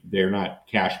 They're not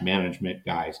cash management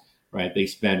guys, right? They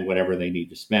spend whatever they need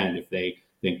to spend if they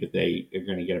think that they are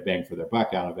going to get a bang for their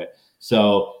buck out of it.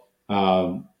 So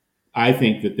I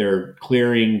think that they're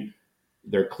clearing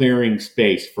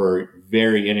space for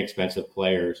very inexpensive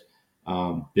players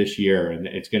this year, and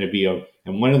it's going to be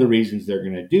and one of the reasons they're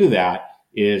going to do that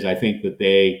is I think that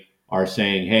they are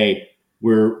saying, hey,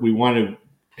 we want to.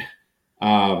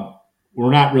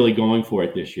 We're not really going for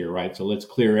it this year, right? So let's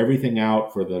clear everything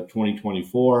out for the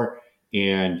 2024,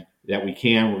 and that we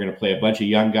can. We're going to play a bunch of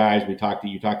young guys. You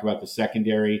talked about the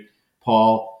secondary,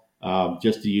 Paul.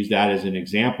 Just to use that as an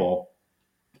example,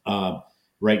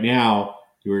 right now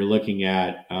we're looking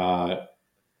at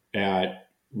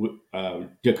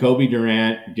Jacoby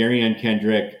Durant, Darian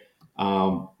Kendrick,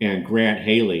 and Grant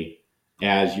Haley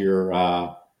as your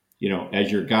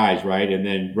as your guys, right? And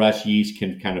then Russ Yeast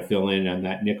can kind of fill in on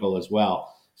that nickel as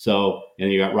well. So,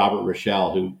 and you got Robert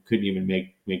Rochelle, who couldn't even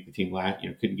make the team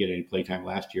couldn't get any playtime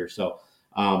last year. So,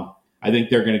 I think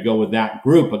they're going to go with that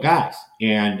group of guys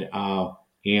and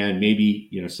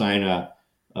maybe sign a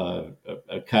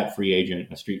cut free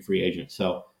agent, a street free agent.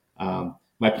 So,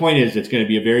 my point is, it's going to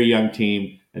be a very young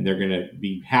team, and they're going to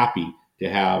be happy to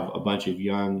have a bunch of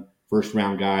young first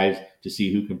round guys to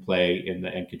see who can play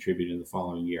and contribute in the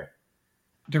following year.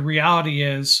 The reality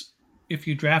is, if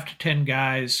you draft 10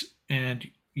 guys and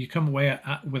you come away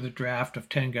with a draft of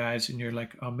 10 guys and you're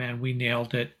like, oh man, we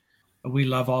nailed it. We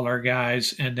love all our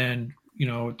guys. And then,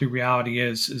 the reality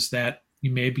is that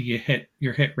your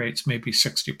hit rates maybe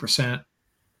 60%.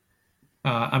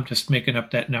 I'm just making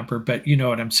up that number, but you know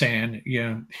what I'm saying.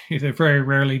 Very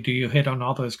rarely do you hit on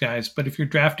all those guys. But if you're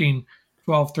drafting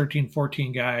 12, 13,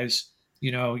 14 guys,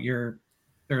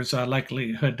 there's a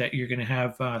likelihood that you're going to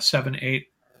have 7, 8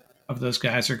 of those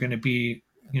guys are going to be,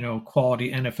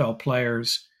 quality NFL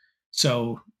players.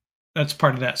 So that's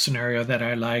part of that scenario that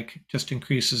I like. Just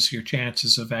increases your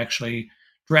chances of actually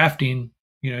drafting.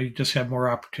 You just have more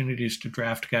opportunities to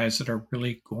draft guys that are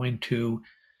really going to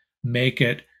make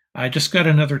it. I just got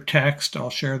another text. I'll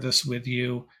share this with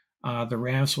you. The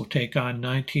Rams will take on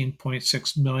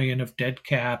 $19.6 million of dead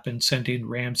cap and sending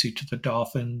Ramsey to the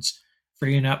Dolphins,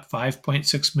 freeing up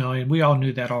 $5.6 million. We all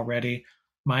knew that already.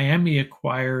 Miami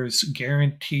acquires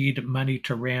guaranteed money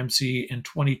to Ramsey in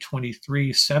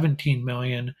 2023, $17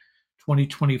 million,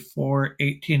 2024,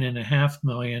 $18.5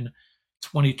 million,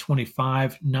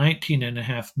 2025,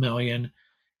 $19.5 million.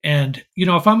 And,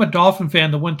 if I'm a Dolphin fan,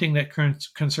 the one thing that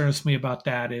concerns me about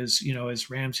that is, is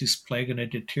Ramsey's play going to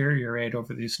deteriorate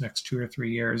over these next 2 or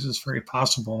 3 years? It's very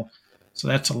possible. So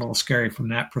that's a little scary from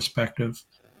that perspective.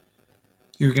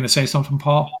 You're going to say something,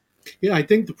 Paul? Yeah, I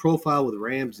think the profile with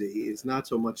Ramsey is not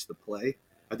so much the play.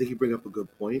 I think you bring up a good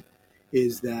point,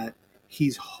 is that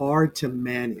he's hard to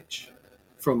manage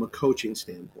from a coaching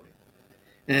standpoint.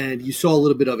 And you saw a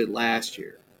little bit of it last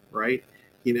year, right?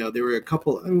 There were a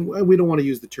couple, we don't want to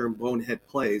use the term bonehead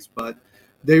plays, but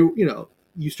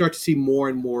you start to see more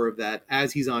and more of that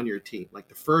as he's on your team. Like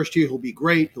the first year, he'll be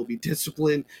great. He'll be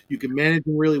disciplined. You can manage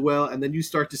him really well. And then you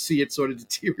start to see it sort of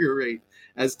deteriorate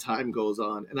as time goes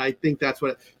on. And I think that's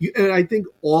what I think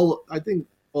all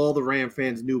the Ram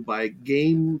fans knew by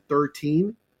game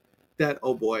 13 that,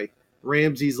 oh boy,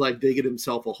 Ramsey's like digging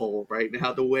himself a hole right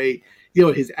now, the way,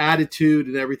 his attitude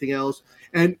and everything else.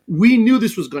 And we knew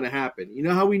this was going to happen. You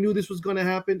know how we knew this was going to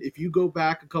happen? If you go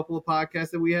back a couple of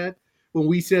podcasts that we had, when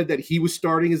we said that he was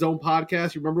starting his own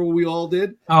podcast, you remember what we all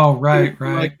did? Oh, right.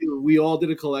 Like, we all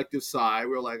did a collective sigh.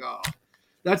 We were like, oh,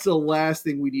 that's the last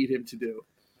thing we need him to do.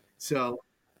 So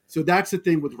that's the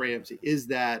thing with Ramsey, is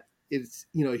that it's,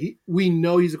 we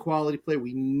know he's a quality player.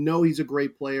 We know he's a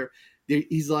great player.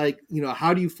 He's like,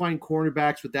 how do you find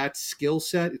cornerbacks with that skill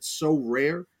set? It's so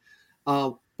rare,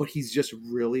 but he's just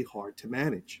really hard to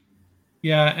manage.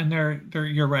 Yeah, and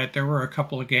you're right. There were a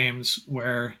couple of games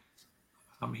where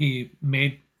he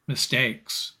made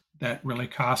mistakes that really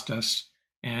cost us.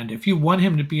 And if you want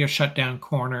him to be a shutdown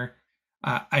corner,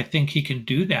 I think he can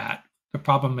do that. The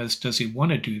problem is, does he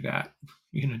want to do that?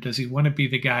 Does he want to be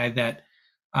the guy that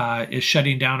is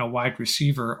shutting down a wide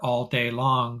receiver all day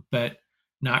long, but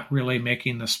not really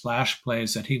making the splash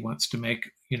plays that he wants to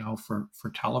make, for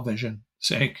television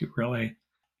sake, really?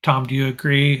 Tom, do you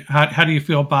agree? How do you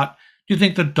feel about, do you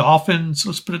think the Dolphins,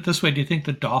 let's put it this way, do you think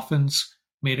the Dolphins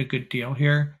made a good deal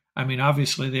here? I mean,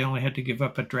 obviously they only had to give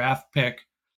up a draft pick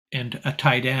and a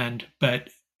tight end, but,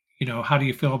 how do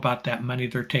you feel about that money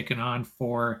they're taking on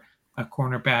for a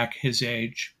cornerback his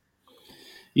age?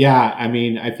 Yeah, I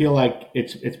mean, I feel like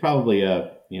it's probably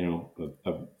a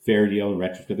fair deal in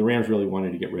retrospect. The Rams really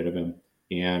wanted to get rid of him,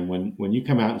 And when you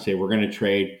come out and say we're going to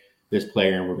trade this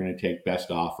player and we're going to take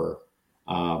best offer,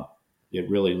 it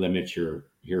really limits your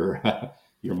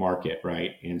your market,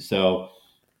 right? And so,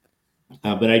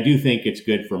 but I do think it's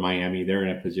good for Miami. They're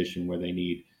in a position where they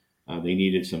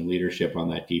needed some leadership on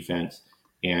that defense,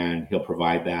 and he'll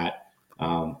provide that.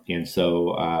 And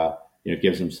so it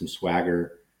gives them some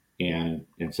swagger, and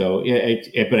so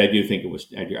but I do think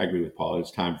I agree with Paul.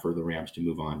 It's time for the Rams to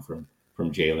move on from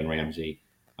Jalen Ramsey.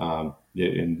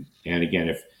 And again,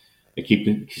 if I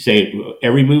keep say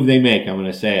every move they make, I'm going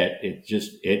to say it.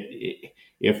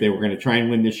 If they were going to try and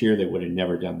win this year, they would have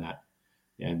never done that.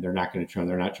 And they're not going to try.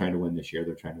 They're not trying to win this year.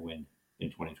 They're trying to win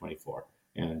in 2024.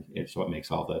 And it's what makes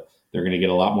they're going to get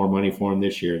a lot more money for him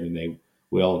this year than they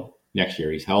will next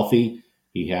year. He's healthy.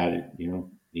 He's not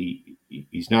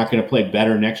going to play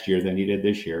better next year than he did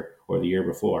this year or the year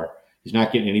before. He's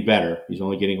not getting any better. He's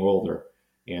only getting older.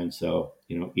 And so,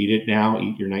 eat it now,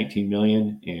 eat your 19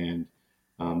 million and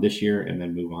this year, and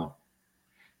then move on.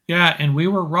 Yeah, and we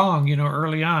were wrong.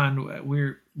 Early on,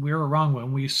 we were wrong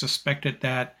when we suspected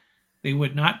that they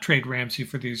would not trade Ramsey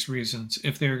for these reasons.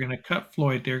 If they were going to cut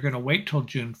Floyd, they're going to wait till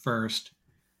June 1st.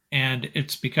 And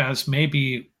it's because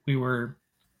maybe we were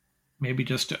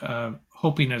just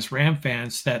hoping as Ram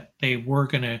fans that they were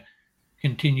going to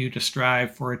continue to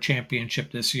strive for a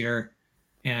championship this year.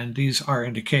 And these are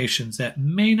indications that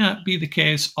may not be the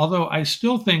case, although I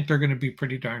still think they're going to be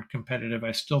pretty darn competitive.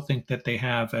 I still think that they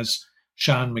have, as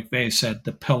Sean McVay said,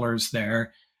 the pillars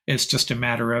there. It's just a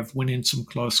matter of winning some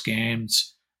close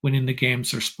games, winning the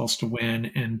games they're supposed to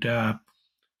win, and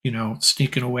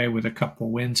sneaking away with a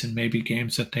couple wins and maybe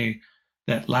games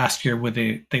that last year where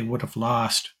they would have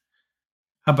lost.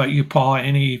 How about you, Paul?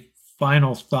 Any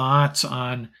final thoughts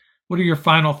on what are your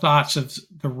final thoughts of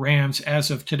the Rams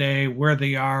as of today, where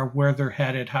they are, where they're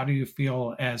headed? How do you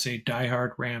feel as a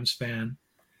diehard Rams fan?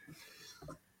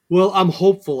 Well, I'm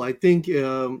hopeful. I think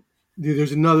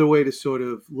there's another way to sort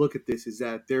of look at this is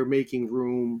that they're making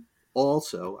room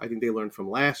also. I think they learned from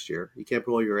last year. You can't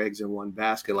put all your eggs in one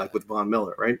basket like with Von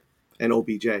Miller, right? And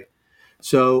OBJ.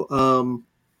 So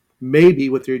maybe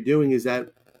what they're doing is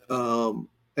that, and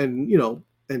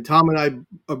Tom and I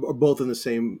are both in the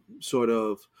same sort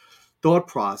of thought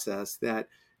process that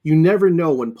you never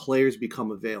know when players become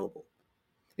available.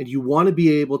 And you want to be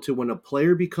able to, when a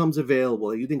player becomes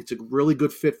available, you think it's a really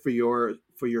good fit for your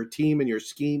team and your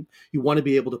scheme, you want to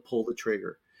be able to pull the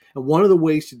trigger. And one of the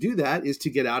ways to do that is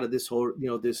to get out of this whole,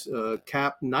 this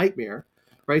cap nightmare,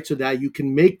 right? So that you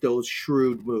can make those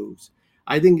shrewd moves.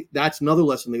 I think that's another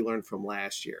lesson they learned from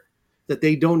last year, that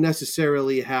they don't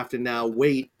necessarily have to now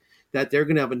wait, that they're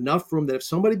going to have enough room that if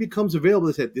somebody becomes available,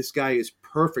 they said, this guy is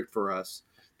perfect for us,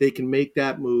 they can make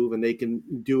that move and they can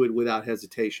do it without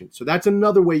hesitation. So that's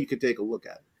another way you could take a look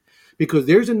at it, because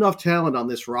there's enough talent on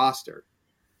this roster.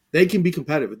 They can be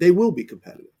competitive. They will be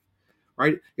competitive,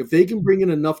 right? If they can bring in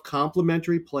enough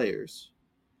complementary players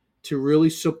to really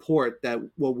support that,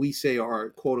 what we say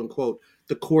are, quote unquote,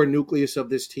 the core nucleus of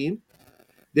this team,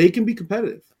 they can be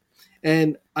competitive.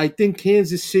 And I think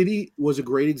Kansas City was a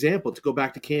great example, to go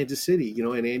back to Kansas City,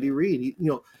 and Andy Reid.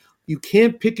 You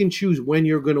can't pick and choose when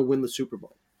you're going to win the Super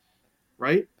Bowl,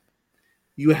 right?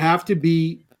 You have to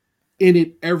be in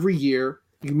it every year.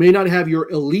 You may not have your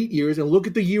elite years. And look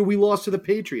at the year we lost to the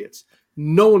Patriots.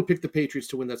 No one picked the Patriots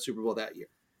to win that Super Bowl that year,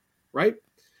 right?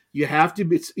 You have to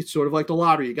be, it's sort of like the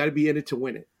lottery. You got to be in it to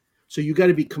win it. So you got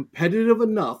to be competitive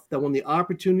enough that when the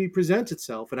opportunity presents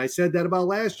itself, and I said that about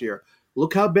last year,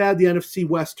 look how bad the NFC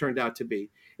West turned out to be.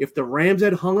 If the Rams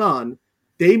had hung on,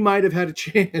 they might have had a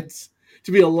chance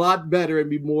to be a lot better and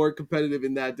be more competitive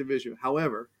in that division.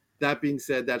 However, that being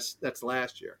said, that's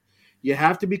last year. You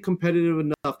have to be competitive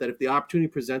enough that if the opportunity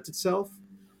presents itself,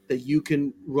 that you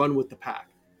can run with the pack.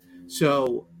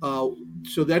 So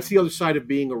that's the other side of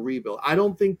being a rebuild. I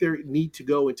don't think they need to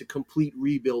go into complete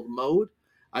rebuild mode.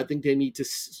 I think they need to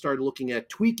start looking at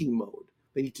tweaking mode.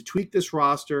 They need to tweak this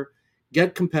roster,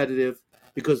 get competitive,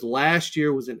 because last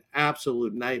year was an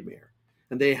absolute nightmare.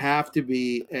 And they have to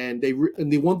be, and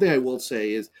the one thing I will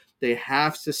say is they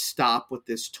have to stop with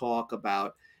this talk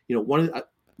about, I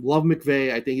love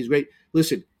McVay. I think he's great.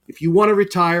 Listen, if you want to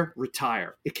retire,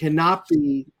 retire. It cannot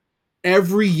be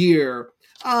every year.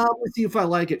 Let's see if I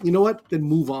like it. You know what? Then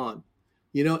move on.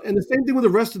 And the same thing with the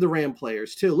rest of the Ram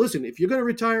players too. Listen, if you're going to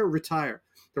retire, retire.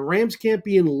 The Rams can't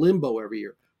be in limbo every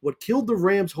year. What killed the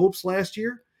Rams' hopes last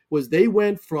year was they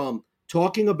went from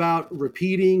talking about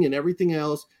repeating and everything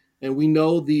else, and we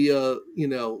know the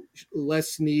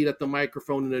Les Snead at the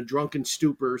microphone in a drunken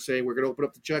stupor saying we're going to open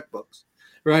up the checkbooks,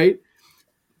 right?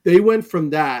 They went from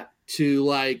that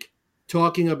to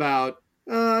talking about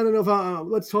I don't know if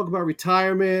let's talk about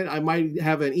retirement. I might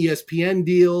have an ESPN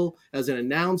deal as an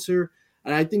announcer.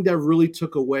 And I think that really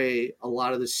took away a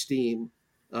lot of the steam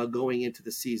going into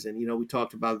the season. We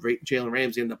talked about Jalen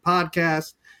Ramsey in the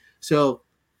podcast. So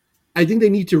I think they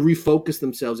need to refocus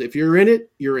themselves. If you're in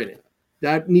it, you're in it.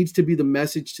 That needs to be the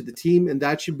message to the team, and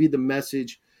that should be the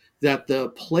message that the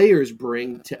players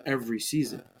bring to every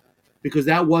season, because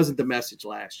that wasn't the message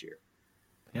last year.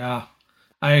 Yeah,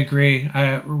 I agree.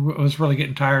 I was really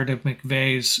getting tired of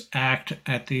McVay's act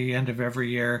at the end of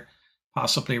every year,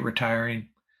 possibly retiring.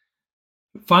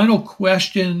 Final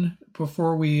question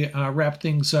before we wrap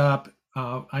things up.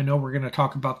 I know we're going to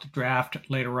talk about the draft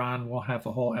later on. We'll have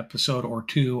a whole episode or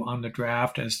two on the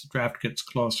draft as the draft gets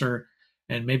closer,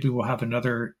 and maybe we'll have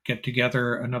another get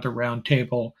together, another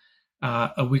roundtable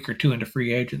a week or two into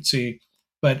free agency.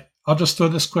 But I'll just throw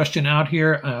this question out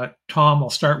here. Tom, I'll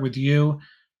start with you.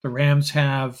 The Rams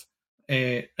have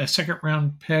a second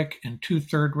round pick and 2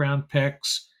 third-round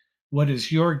picks. What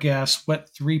is your guess? What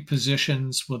 3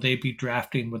 positions will they be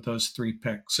drafting with those 3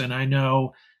 picks? And I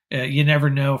know you never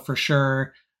know for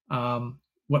sure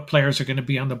what players are going to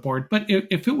be on the board. But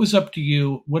if it was up to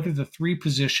you, what are the 3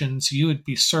 positions you would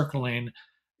be circling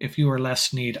if you were Les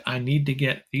Snead? I need to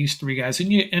get these 3 guys.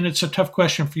 And it's a tough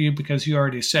question for you because you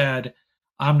already said,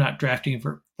 I'm not drafting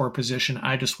for position.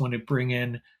 I just want to bring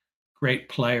in great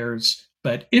players.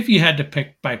 But if you had to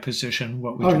pick by position,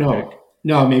 what would you pick?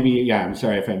 No, maybe. Yeah, I'm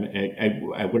sorry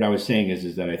if what I was saying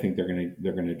is that I think they're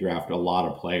gonna draft a lot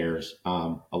of players,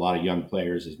 a lot of young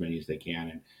players, as many as they can,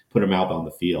 and put them out on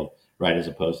the field, right? As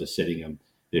opposed to sitting them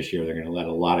this year. They're going to let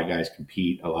a lot of guys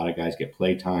compete, a lot of guys get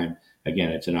play time.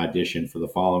 Again, it's an audition for the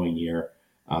following year,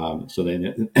 so they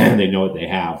know what they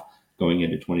have going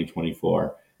into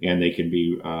 2024, and they can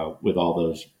be with all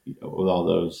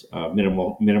those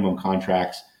minimum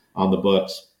contracts on the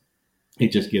books.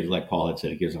 It just gives, like Paul had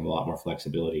said, it gives them a lot more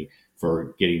flexibility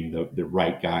for getting the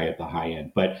right guy at the high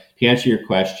end. But to answer your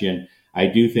question, I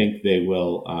do think they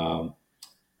will.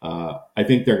 I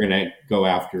think they're going to go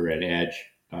after an edge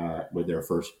with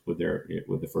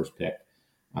the first pick,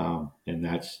 and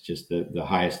that's just the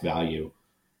highest value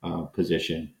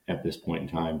position at this point in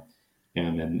time.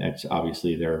 And then that's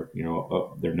obviously their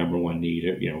number one need,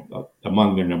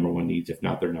 among their number one needs, if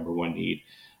not their number one need.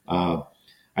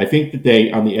 I think that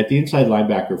at the inside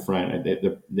linebacker front,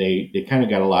 they kind of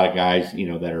got a lot of guys,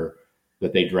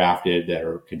 that they drafted that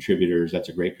are contributors. That's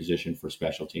a great position for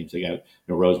special teams. They got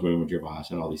Roseman and Gervais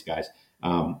and all these guys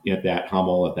at that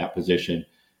Hummel at that position.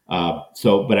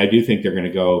 But I do think they're going to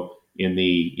go in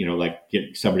the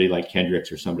get somebody like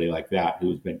Kendricks or somebody like that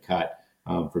who's been cut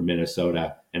from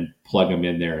Minnesota and plug them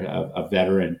in there, a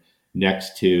veteran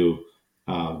next to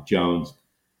Jones.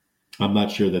 I'm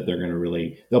not sure that they're going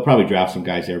to they'll probably draft some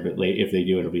guys there, but if they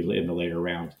do, it'll be in the later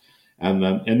rounds. And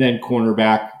then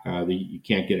cornerback, you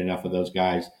can't get enough of those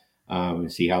guys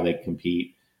and see how they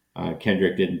compete.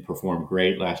 Kendrick didn't perform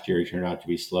great last year. He turned out to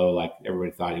be slow like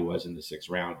everybody thought he was in the 6th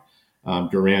round.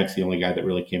 Durant's the only guy that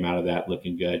really came out of that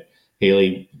looking good.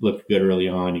 Haley looked good early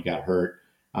on. He got hurt,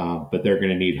 but they're going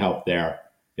to need help there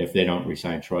if they don't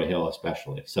re-sign Troy Hill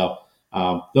especially. So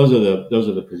those are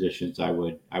the positions I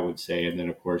would say. And then,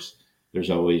 of course, there's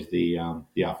always the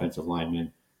offensive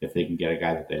lineman if they can get a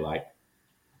guy that they like.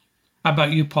 How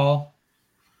about you, Paul?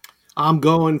 I'm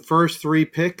going first 3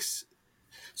 picks.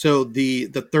 So the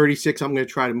 36, I'm going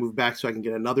to try to move back so I can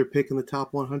get another pick in the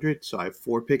top 100. So I have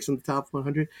 4 picks in the top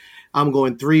 100. I'm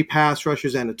going 3 pass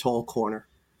rushers and a tall corner.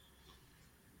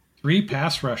 3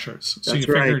 pass rushers. So That's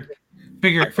you right.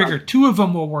 figure 2 of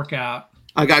them will work out.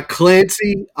 I got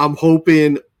Clancy. I'm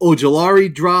hoping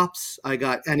Ojulari drops. I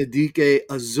got Anadike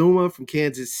Azuma from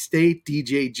Kansas State,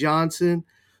 DJ Johnson,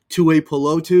 Tue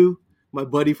Pelotu, my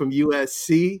buddy from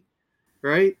USC,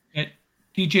 right? And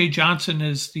DJ Johnson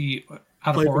is the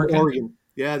out of Oregon.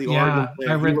 Yeah, the Oregon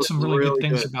player. I read some really good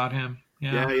things about him.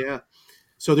 Yeah.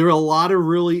 So there are a lot of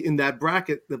really in that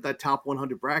bracket, that top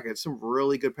 100 bracket, some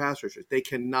really good pass rushers. They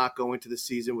cannot go into the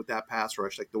season with that pass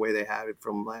rush like the way they had it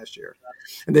from last year.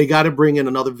 And they got to bring in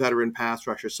another veteran pass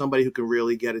rusher, somebody who can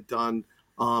really get it done.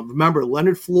 Remember,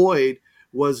 Leonard Floyd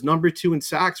was number 2 in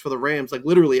sacks for the Rams, like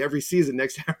literally every season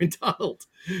next to Aaron Donald.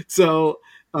 So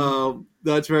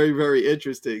that's very, very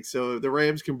interesting. So the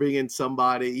Rams can bring in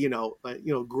somebody,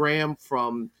 Graham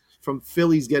from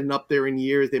Philly's getting up there in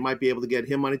years. They might be able to get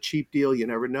him on a cheap deal. You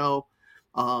never know.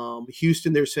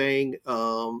 Houston, they're saying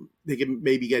they can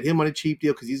maybe get him on a cheap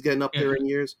deal because he's getting up there in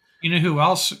years. You know who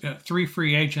else? 3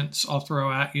 free agents I'll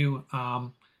throw at you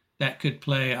that could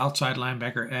play outside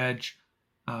linebacker edge.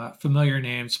 Familiar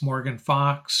names: Morgan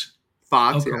Fox,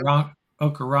 Okaranko,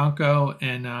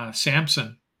 and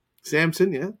Sampson.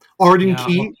 Samson, yeah. Arden Yeah,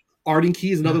 Key. Arden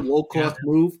Key is another low yeah. cost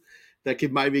move that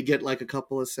could maybe get like a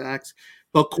couple of sacks.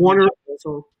 But corner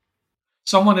also.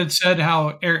 Someone had said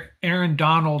how Aaron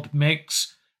Donald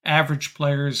makes average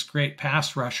players great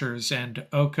pass rushers, and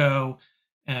Oko,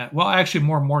 well, actually,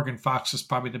 more Morgan Fox is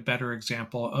probably the better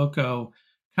example. Oko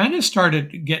kind of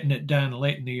started getting it done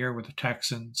late in the year with the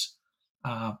Texans.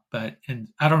 And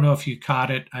I don't know if you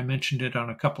caught it. I mentioned it on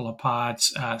a couple of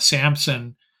pods.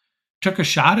 Samson took a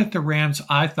shot at the Rams,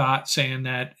 I thought, saying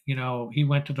that, he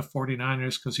went to the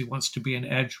 49ers because he wants to be an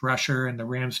edge rusher, and the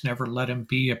Rams never let him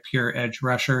be a pure edge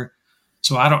rusher.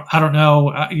 So I don't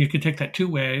know. You could take that two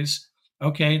ways.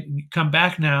 Okay, come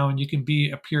back now and you can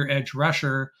be a pure edge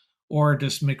rusher, or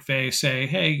does McVay say,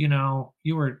 hey,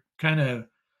 you were kind of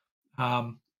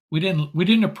we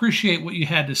didn't appreciate what you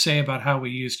had to say about how we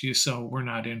used you, so we're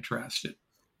not interested.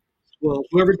 Well,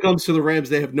 whoever comes to the Rams,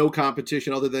 they have no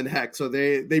competition other than Heck. So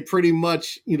they pretty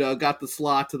much, got the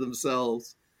slot to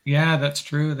themselves. Yeah, that's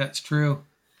true. That's true.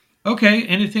 Okay.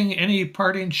 Any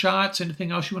parting shots?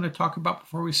 Anything else you want to talk about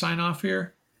before we sign off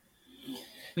here?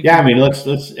 Yeah, I mean, let's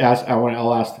ask.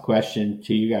 I'll ask the question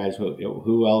to you guys.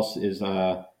 Who else is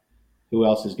going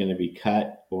to be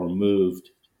cut or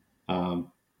moved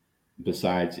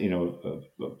besides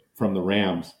from the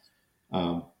Rams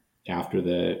after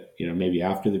maybe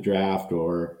after the draft,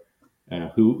 or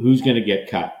who's going to get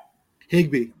cut?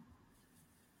 Higbee.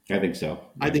 I think so.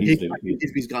 I think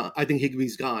Higbee's gone. I think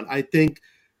Higbee's gone. I think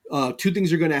two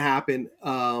things are going to happen.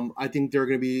 I think they're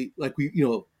going to be like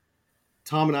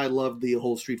Tom and I love the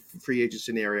whole street free agent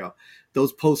scenario.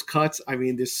 Those post cuts, I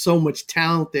mean, there's so much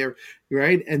talent there,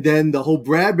 right? And then the whole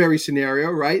Bradbury scenario,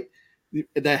 right?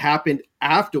 That happened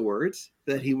afterwards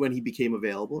when he became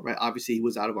available, right? Obviously, he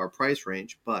was out of our price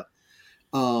range, but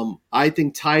I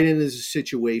think tight end is a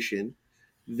situation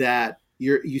that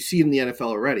you see in the NFL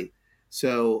already.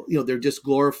 So they're just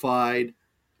glorified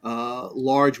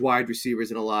large wide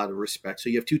receivers in a lot of respects. So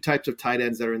you have two types of tight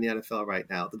ends that are in the NFL right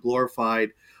now: the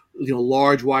glorified,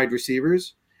 large wide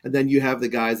receivers, and then you have the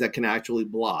guys that can actually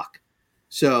block.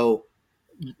 So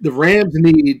the Rams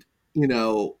need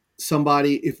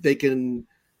somebody, if they can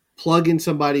plug in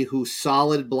somebody who's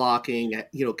solid blocking,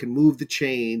 can move the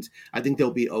chains, I think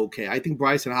they'll be okay. I think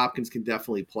Bryson Hopkins can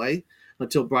definitely play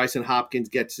until Bryson Hopkins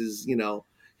gets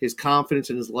his confidence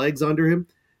and his legs under him.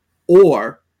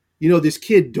 Or, this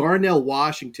kid, Darnell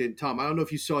Washington, Tom, I don't know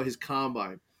if you saw his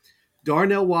combine.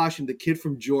 Darnell Washington, the kid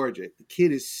from Georgia, the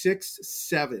kid is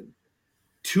 6'7",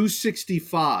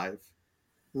 265,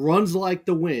 runs like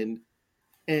the wind,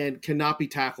 and cannot be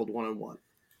tackled one-on-one.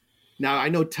 Now, I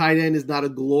know tight end is not a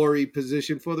glory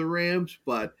position for the Rams,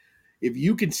 but if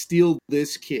you can steal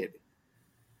this kid,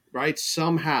 right,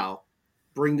 somehow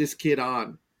bring this kid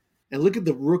on, and look at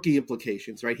the rookie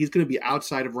implications, right? He's going to be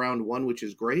outside of round one, which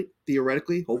is great,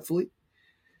 theoretically, hopefully.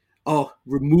 Oh,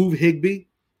 remove Higbee,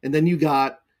 and then you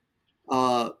got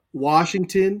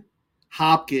Washington,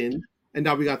 Hopkins, and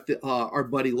now we got our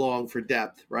buddy Long for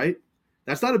depth, right?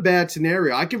 That's not a bad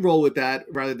scenario. I can roll with that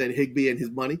rather than Higbee and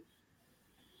his money.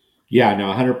 Yeah,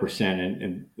 no, 100%.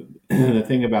 And the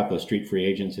thing about those street free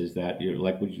agents is that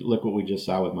look what we just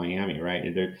saw with Miami, right?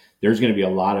 And there's going to be a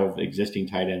lot of existing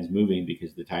tight ends moving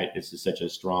because this is such a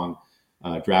strong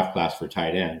draft class for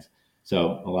tight ends.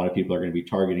 So a lot of people are going to be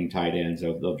targeting tight ends.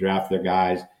 They'll draft their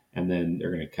guys, and then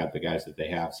they're going to cut the guys that they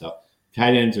have. So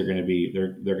tight ends are going to be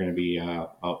there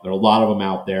are a lot of them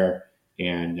out there.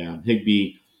 And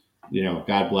Higbee,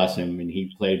 God bless him, and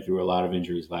he played through a lot of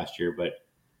injuries last year, but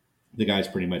the guy's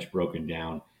pretty much broken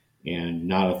down and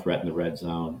not a threat in the red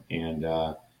zone. And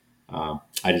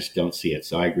I just don't see it.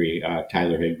 So I agree.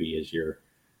 Tyler Higbee is your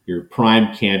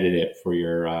prime candidate for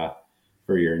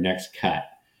your next cut.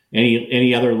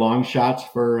 Any other long shots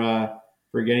for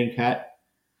getting cut?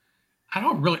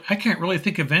 I can't really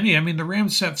think of any. I mean, the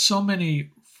Rams have so many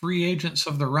free agents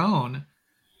of their own.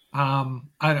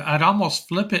 I'd almost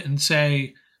flip it and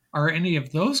say, are any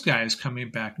of those guys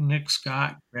coming back? Nick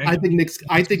Scott, Greg? I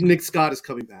think Nick Scott is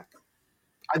coming back.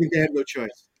 I think they have no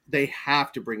choice. They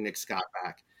have to bring Nick Scott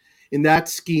back. In that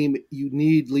scheme, you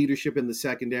need leadership in the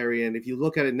secondary. And if you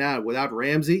look at it now, without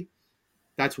Ramsey,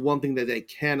 that's one thing that they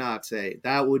cannot say.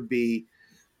 That would be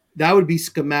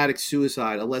schematic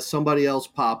suicide unless somebody else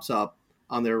pops up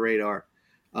on their radar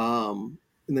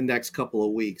in the next couple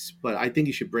of weeks. But I think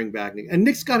you should bring back Nick. And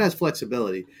Nick Scott has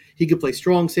flexibility. He could play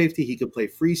strong safety. He could play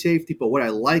free safety. But what I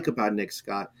like about Nick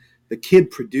Scott, the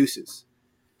kid produces.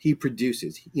 He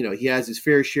produces. He has his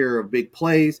fair share of big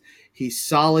plays. He's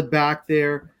solid back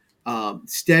there,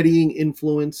 steadying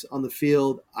influence on the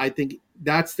field. I think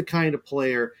that's the kind of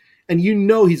player, and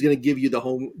he's going to give you the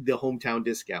hometown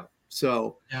discount.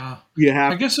 So Yeah. you I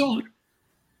have guess the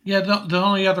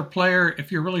only other player,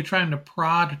 if you're really trying to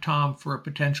prod Tom for a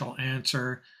potential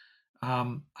answer,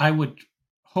 I would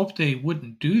hope they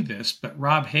wouldn't do this, but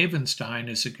Rob Havenstein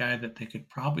is a guy that they could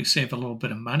probably save a little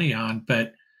bit of money on.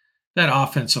 But that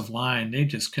offensive line, they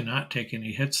just cannot take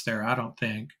any hits there, I don't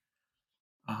think.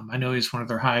 I know he's one of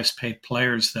their highest paid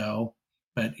players, though,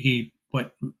 but he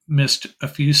missed a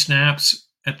few snaps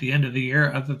at the end of the year.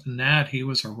 Other than that, he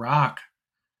was a rock.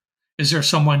 Is there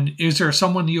someone? Is there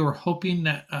someone you were hoping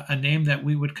that a name that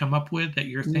we would come up with that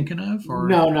you're thinking of, or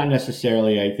No, not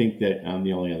necessarily. I think that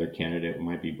the only other candidate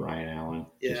might be Brian Allen,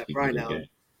 yeah, just because Brian Allen. again,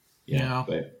 yeah, yeah,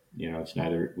 but it's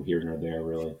neither here nor there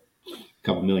really. A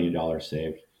couple $1 million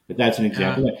saved, but that's an yeah,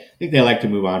 example. I think they like to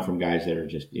move on from guys that are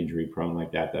just injury prone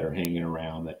like that are hanging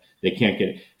around that they can't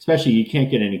get. Especially you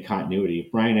can't get any continuity.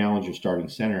 If Brian Allen's your starting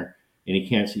center and he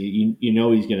can't see,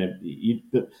 he's going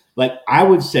to. Like I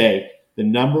would say,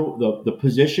 the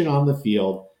position on the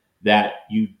field that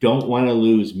you don't want to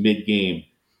lose mid game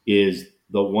is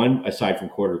the one aside from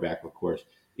quarterback, of course,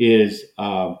 is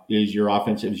your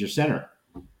offensive, is your center.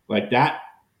 Like that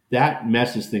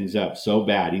messes things up so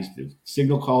bad. He's the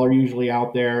signal caller usually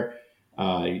out there.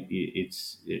 I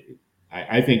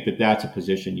think that's a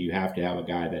position you have to have a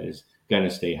guy that is going to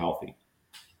stay healthy.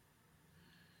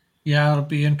 yeah. It'll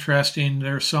be interesting.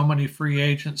 There's so many free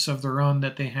agents of their own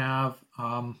that they have.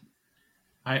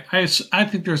 I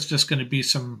think there's just going to be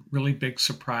some really big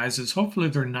surprises. Hopefully,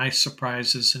 they're nice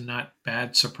surprises and not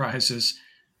bad surprises,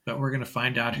 but we're going to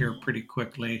find out here pretty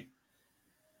quickly.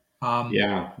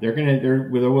 Yeah, there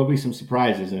will be some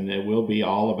surprises, and it will be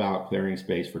all about clearing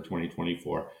space for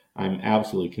 2024. I'm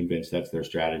absolutely convinced that's their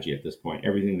strategy at this point.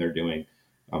 Everything they're doing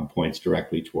points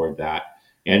directly toward that,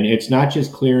 and it's not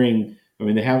just clearing. I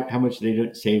mean, they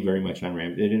didn't save very much on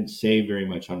Ramsey. They didn't save very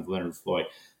much on Leonard Floyd.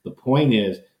 The point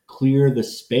is clear the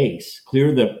space,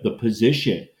 clear the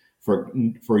position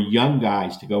for young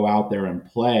guys to go out there and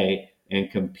play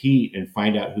and compete and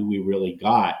find out who we really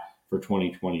got for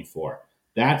 2024.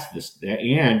 That's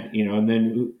and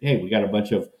then hey, we got a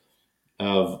bunch of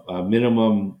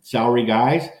minimum salary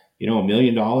guys, $1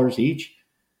 million each.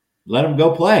 Let them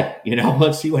go play.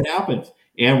 Let's see what happens.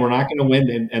 And we're not going to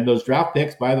win. And those draft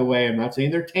picks, by the way, I'm not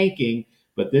saying they're tanking,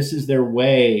 but this is their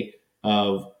way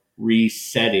of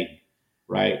resetting,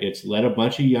 right? It's let a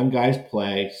bunch of young guys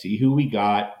play, see who we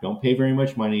got, don't pay very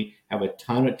much money, have a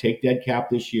ton of take dead cap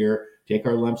this year, take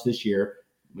our lumps this year,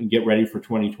 and get ready for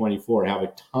 2024. Have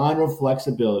a ton of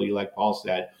flexibility, like Paul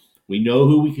said. We know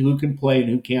who can play and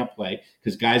who can't play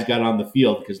because guys got on the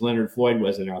field because Leonard Floyd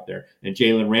wasn't out there and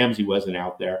Jalen Ramsey wasn't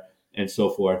out there and so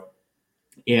forth.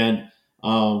 And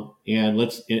the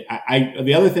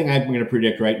other thing I'm going to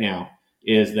predict right now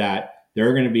is that there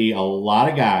are going to be a lot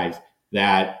of guys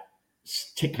that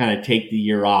kind of take the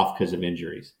year off because of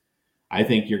injuries. I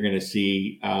think you're going to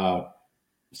see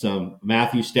some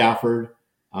Matthew Stafford.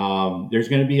 There's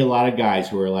going to be a lot of guys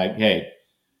who are like, hey,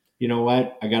 you know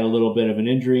what? I got a little bit of an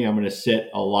injury. I'm going to sit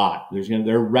a lot.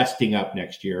 They're resting up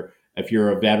next year. If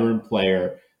you're a veteran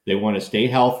player, they want to stay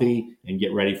healthy and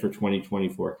get ready for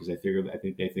 2024 because I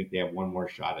think they think they have one more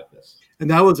shot at this. And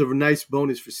that was a nice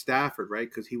bonus for Stafford, right?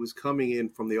 Because he was coming in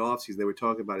from the offseason. They were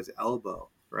talking about his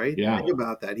elbow, right? Yeah. Think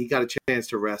about that. He got a chance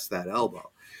to rest that elbow.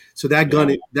 So that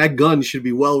gun should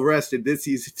be well rested this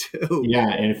season too. Yeah,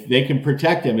 and if they can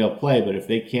protect him, he'll play. But if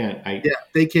they can't,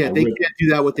 they can't. They can't do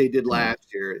that what they did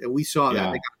last year, and we saw that.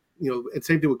 Yeah. They got, and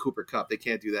same thing with Cooper Kupp. They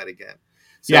can't do that again.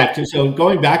 So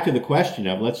going back to the question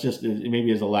of let's just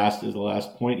maybe as the last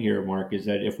point here, Mark, is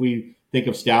that if we think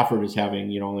of Stafford as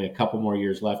having only a couple more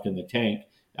years left in the tank,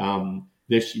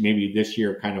 this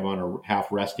year kind of on a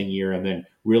half resting year, and then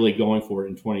really going for it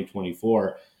in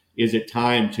 2024. Is it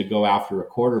time to go after a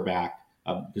quarterback?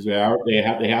 Because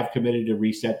they have committed to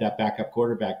reset that backup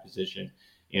quarterback position,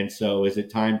 and so is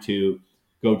it time to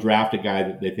go draft a guy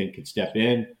that they think could step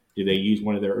in? Do they use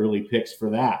one of their early picks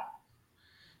for that?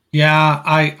 Yeah,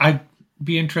 I'd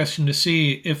be interesting to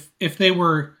see if they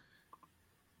were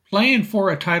playing for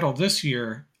a title this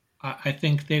year. I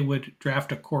think they would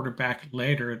draft a quarterback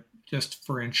later just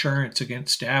for insurance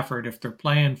against Stafford. If they're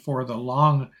playing for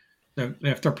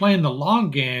if they're playing the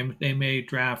long game, they may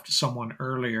draft someone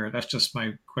earlier. That's just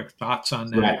my quick thoughts on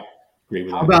that. Right. Agree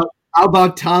with that. How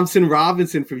about Thompson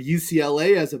Robinson from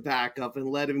UCLA as a backup and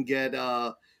let him get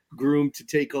groomed to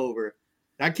take over?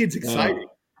 That kid's exciting.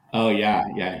 Oh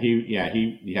yeah.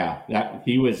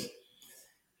 He was.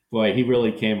 Boy, he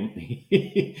really came.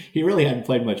 He really hadn't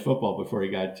played much football before he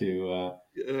got to.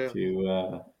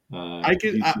 That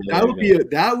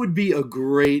would be a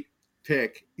great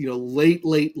pick. Late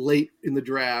in the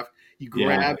draft, You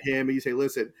grab him and you say,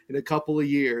 listen, in a couple of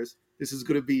years, this is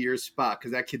going to be your spot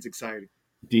because that kid's exciting.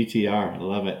 DTR. I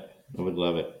love it. I would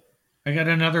love it. I got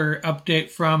another update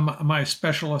from my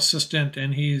special assistant,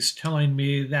 and he's telling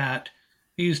me that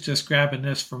he's just grabbing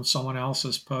this from someone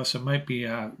else's post. It might be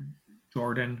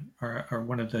Jordan or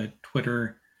one of the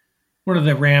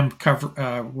Ram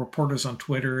reporters on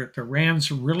Twitter. The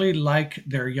Rams really like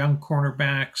their young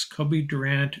cornerbacks, Kobe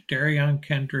Durant, Darion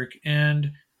Kendrick,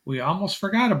 and we almost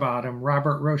forgot about him,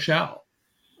 Robert Rochelle.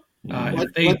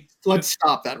 Let's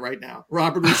stop that right now,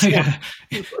 Robert Rochelle. Yeah,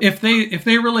 if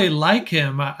they really like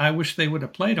him, I wish they would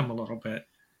have played him a little bit.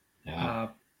 Yeah.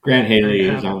 Grant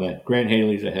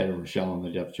Haley's ahead of Rochelle on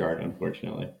the depth chart,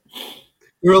 unfortunately.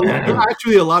 There are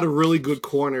actually a lot of really good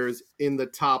corners in the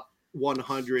top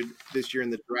 100 this year in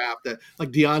the draft.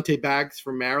 Like Deontay Bags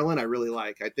from Maryland, I really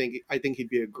like. I think he'd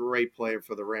be a great player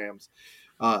for the Rams,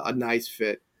 a nice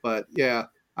fit. But yeah,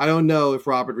 I don't know if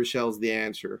Robert Rochelle's the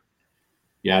answer.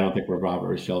 Yeah, I don't think Robert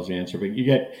Rochelle's the answer. But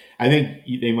I think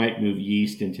they might move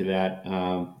Yeast into that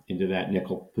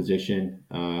nickel position,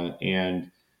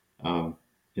 and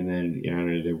then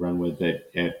they run with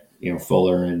it at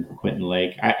Fuller and Quentin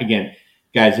Lake.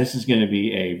 Guys, this is going to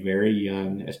be a very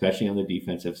young, especially on the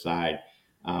defensive side.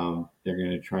 They're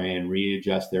going to try and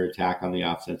readjust their attack on the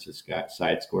offensive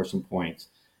side, score some points,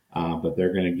 but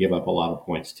they're going to give up a lot of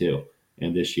points too.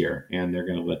 And this year, and they're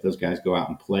going to let those guys go out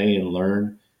and play and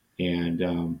learn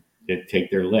and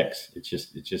take their licks. It's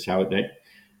just how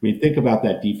think about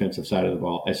that defensive side of the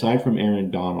ball. Aside from Aaron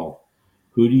Donald,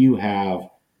 who do you have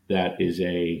that is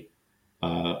a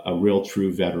real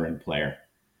true veteran player?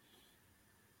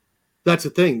 That's the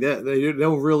thing. They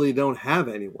don't have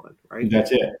anyone, right?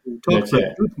 That's it. That's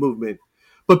it. Youth movement.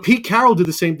 But Pete Carroll did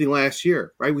the same thing last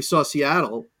year, right? We saw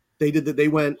Seattle. They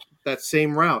went that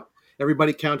same route.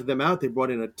 Everybody counted them out. They brought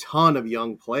in a ton of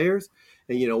young players.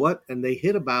 And you know what? And they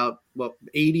hit about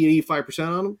 80, 85%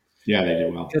 on them. Yeah, they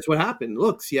did well. That's what happened.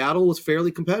 Look, Seattle was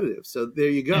fairly competitive. So there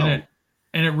you go. And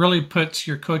it really puts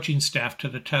your coaching staff to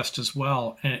the test as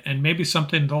well. And maybe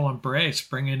something they'll embrace,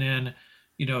 bringing in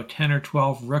 10 or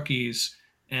 12 rookies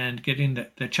and getting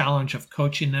the challenge of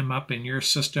coaching them up in your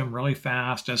system really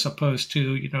fast, as opposed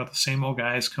to, the same old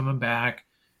guys coming back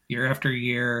year after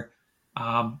year.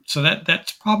 So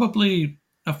that's probably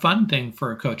a fun thing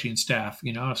for a coaching staff,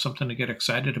 something to get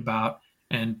excited about,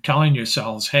 and telling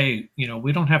yourselves, hey,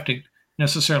 we don't have to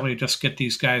necessarily just get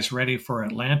these guys ready for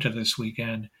Atlanta this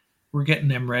weekend. We're getting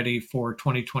them ready for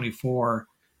 2024,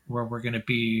 where we're going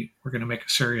to make a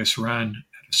serious run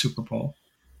at a Super Bowl.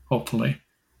 Hopefully.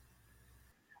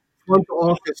 Front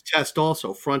office test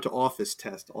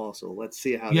also. Let's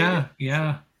see how.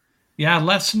 Yeah.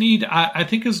 Les Snead, I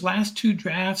think his last two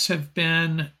drafts have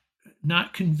been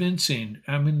not convincing.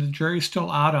 I mean, the jury's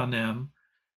still out on them,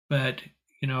 but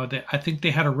I think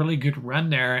they had a really good run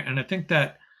there, and I think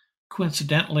that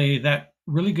coincidentally, that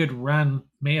really good run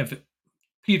may have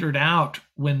petered out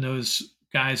when those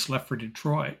guys left for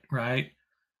Detroit, right?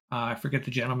 I forget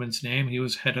the gentleman's name. He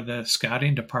was head of the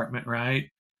scouting department,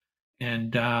 right?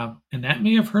 And that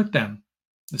may have hurt them.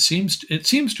 It seems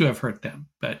to have hurt them,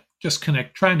 but just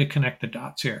trying to connect the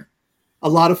dots here. A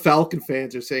lot of Falcon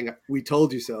fans are saying, "We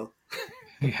told you so."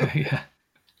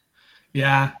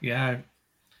 Yeah.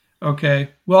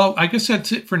 Okay. Well, I guess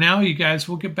that's it for now, you guys.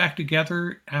 We'll get back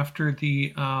together after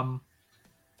the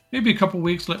maybe a couple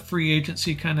weeks. Let free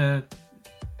agency kind of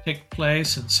take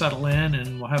place and settle in,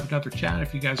 and we'll have another chat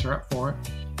if you guys are up for it.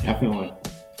 Definitely.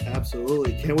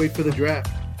 Absolutely. Can't wait for the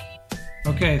draft.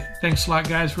 Okay. Thanks a lot,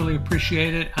 guys. Really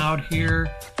appreciate it out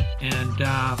here. And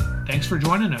thanks for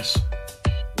joining us.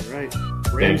 All right.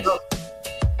 Rams up.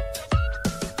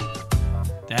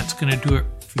 That's going to do it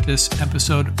for this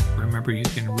episode. Remember, you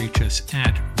can reach us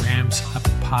at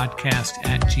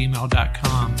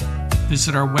ramsuppodcast@gmail.com.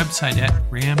 Visit our website at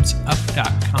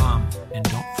ramsup.com. And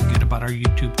don't forget about our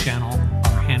YouTube channel.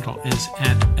 Our handle is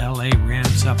at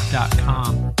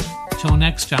laramsup.com. Till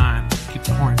next time, keep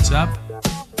the horns up,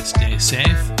 stay safe,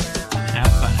 and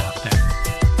have fun out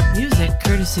there. Music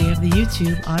courtesy of the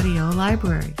YouTube audio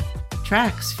library.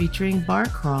 Tracks featuring Bar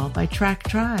Crawl by Track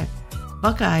Tribe,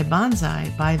 Buckeye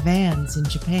Bonsai by Vans in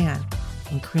Japan,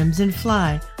 and Crimson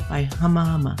Fly by Hama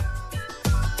Hama.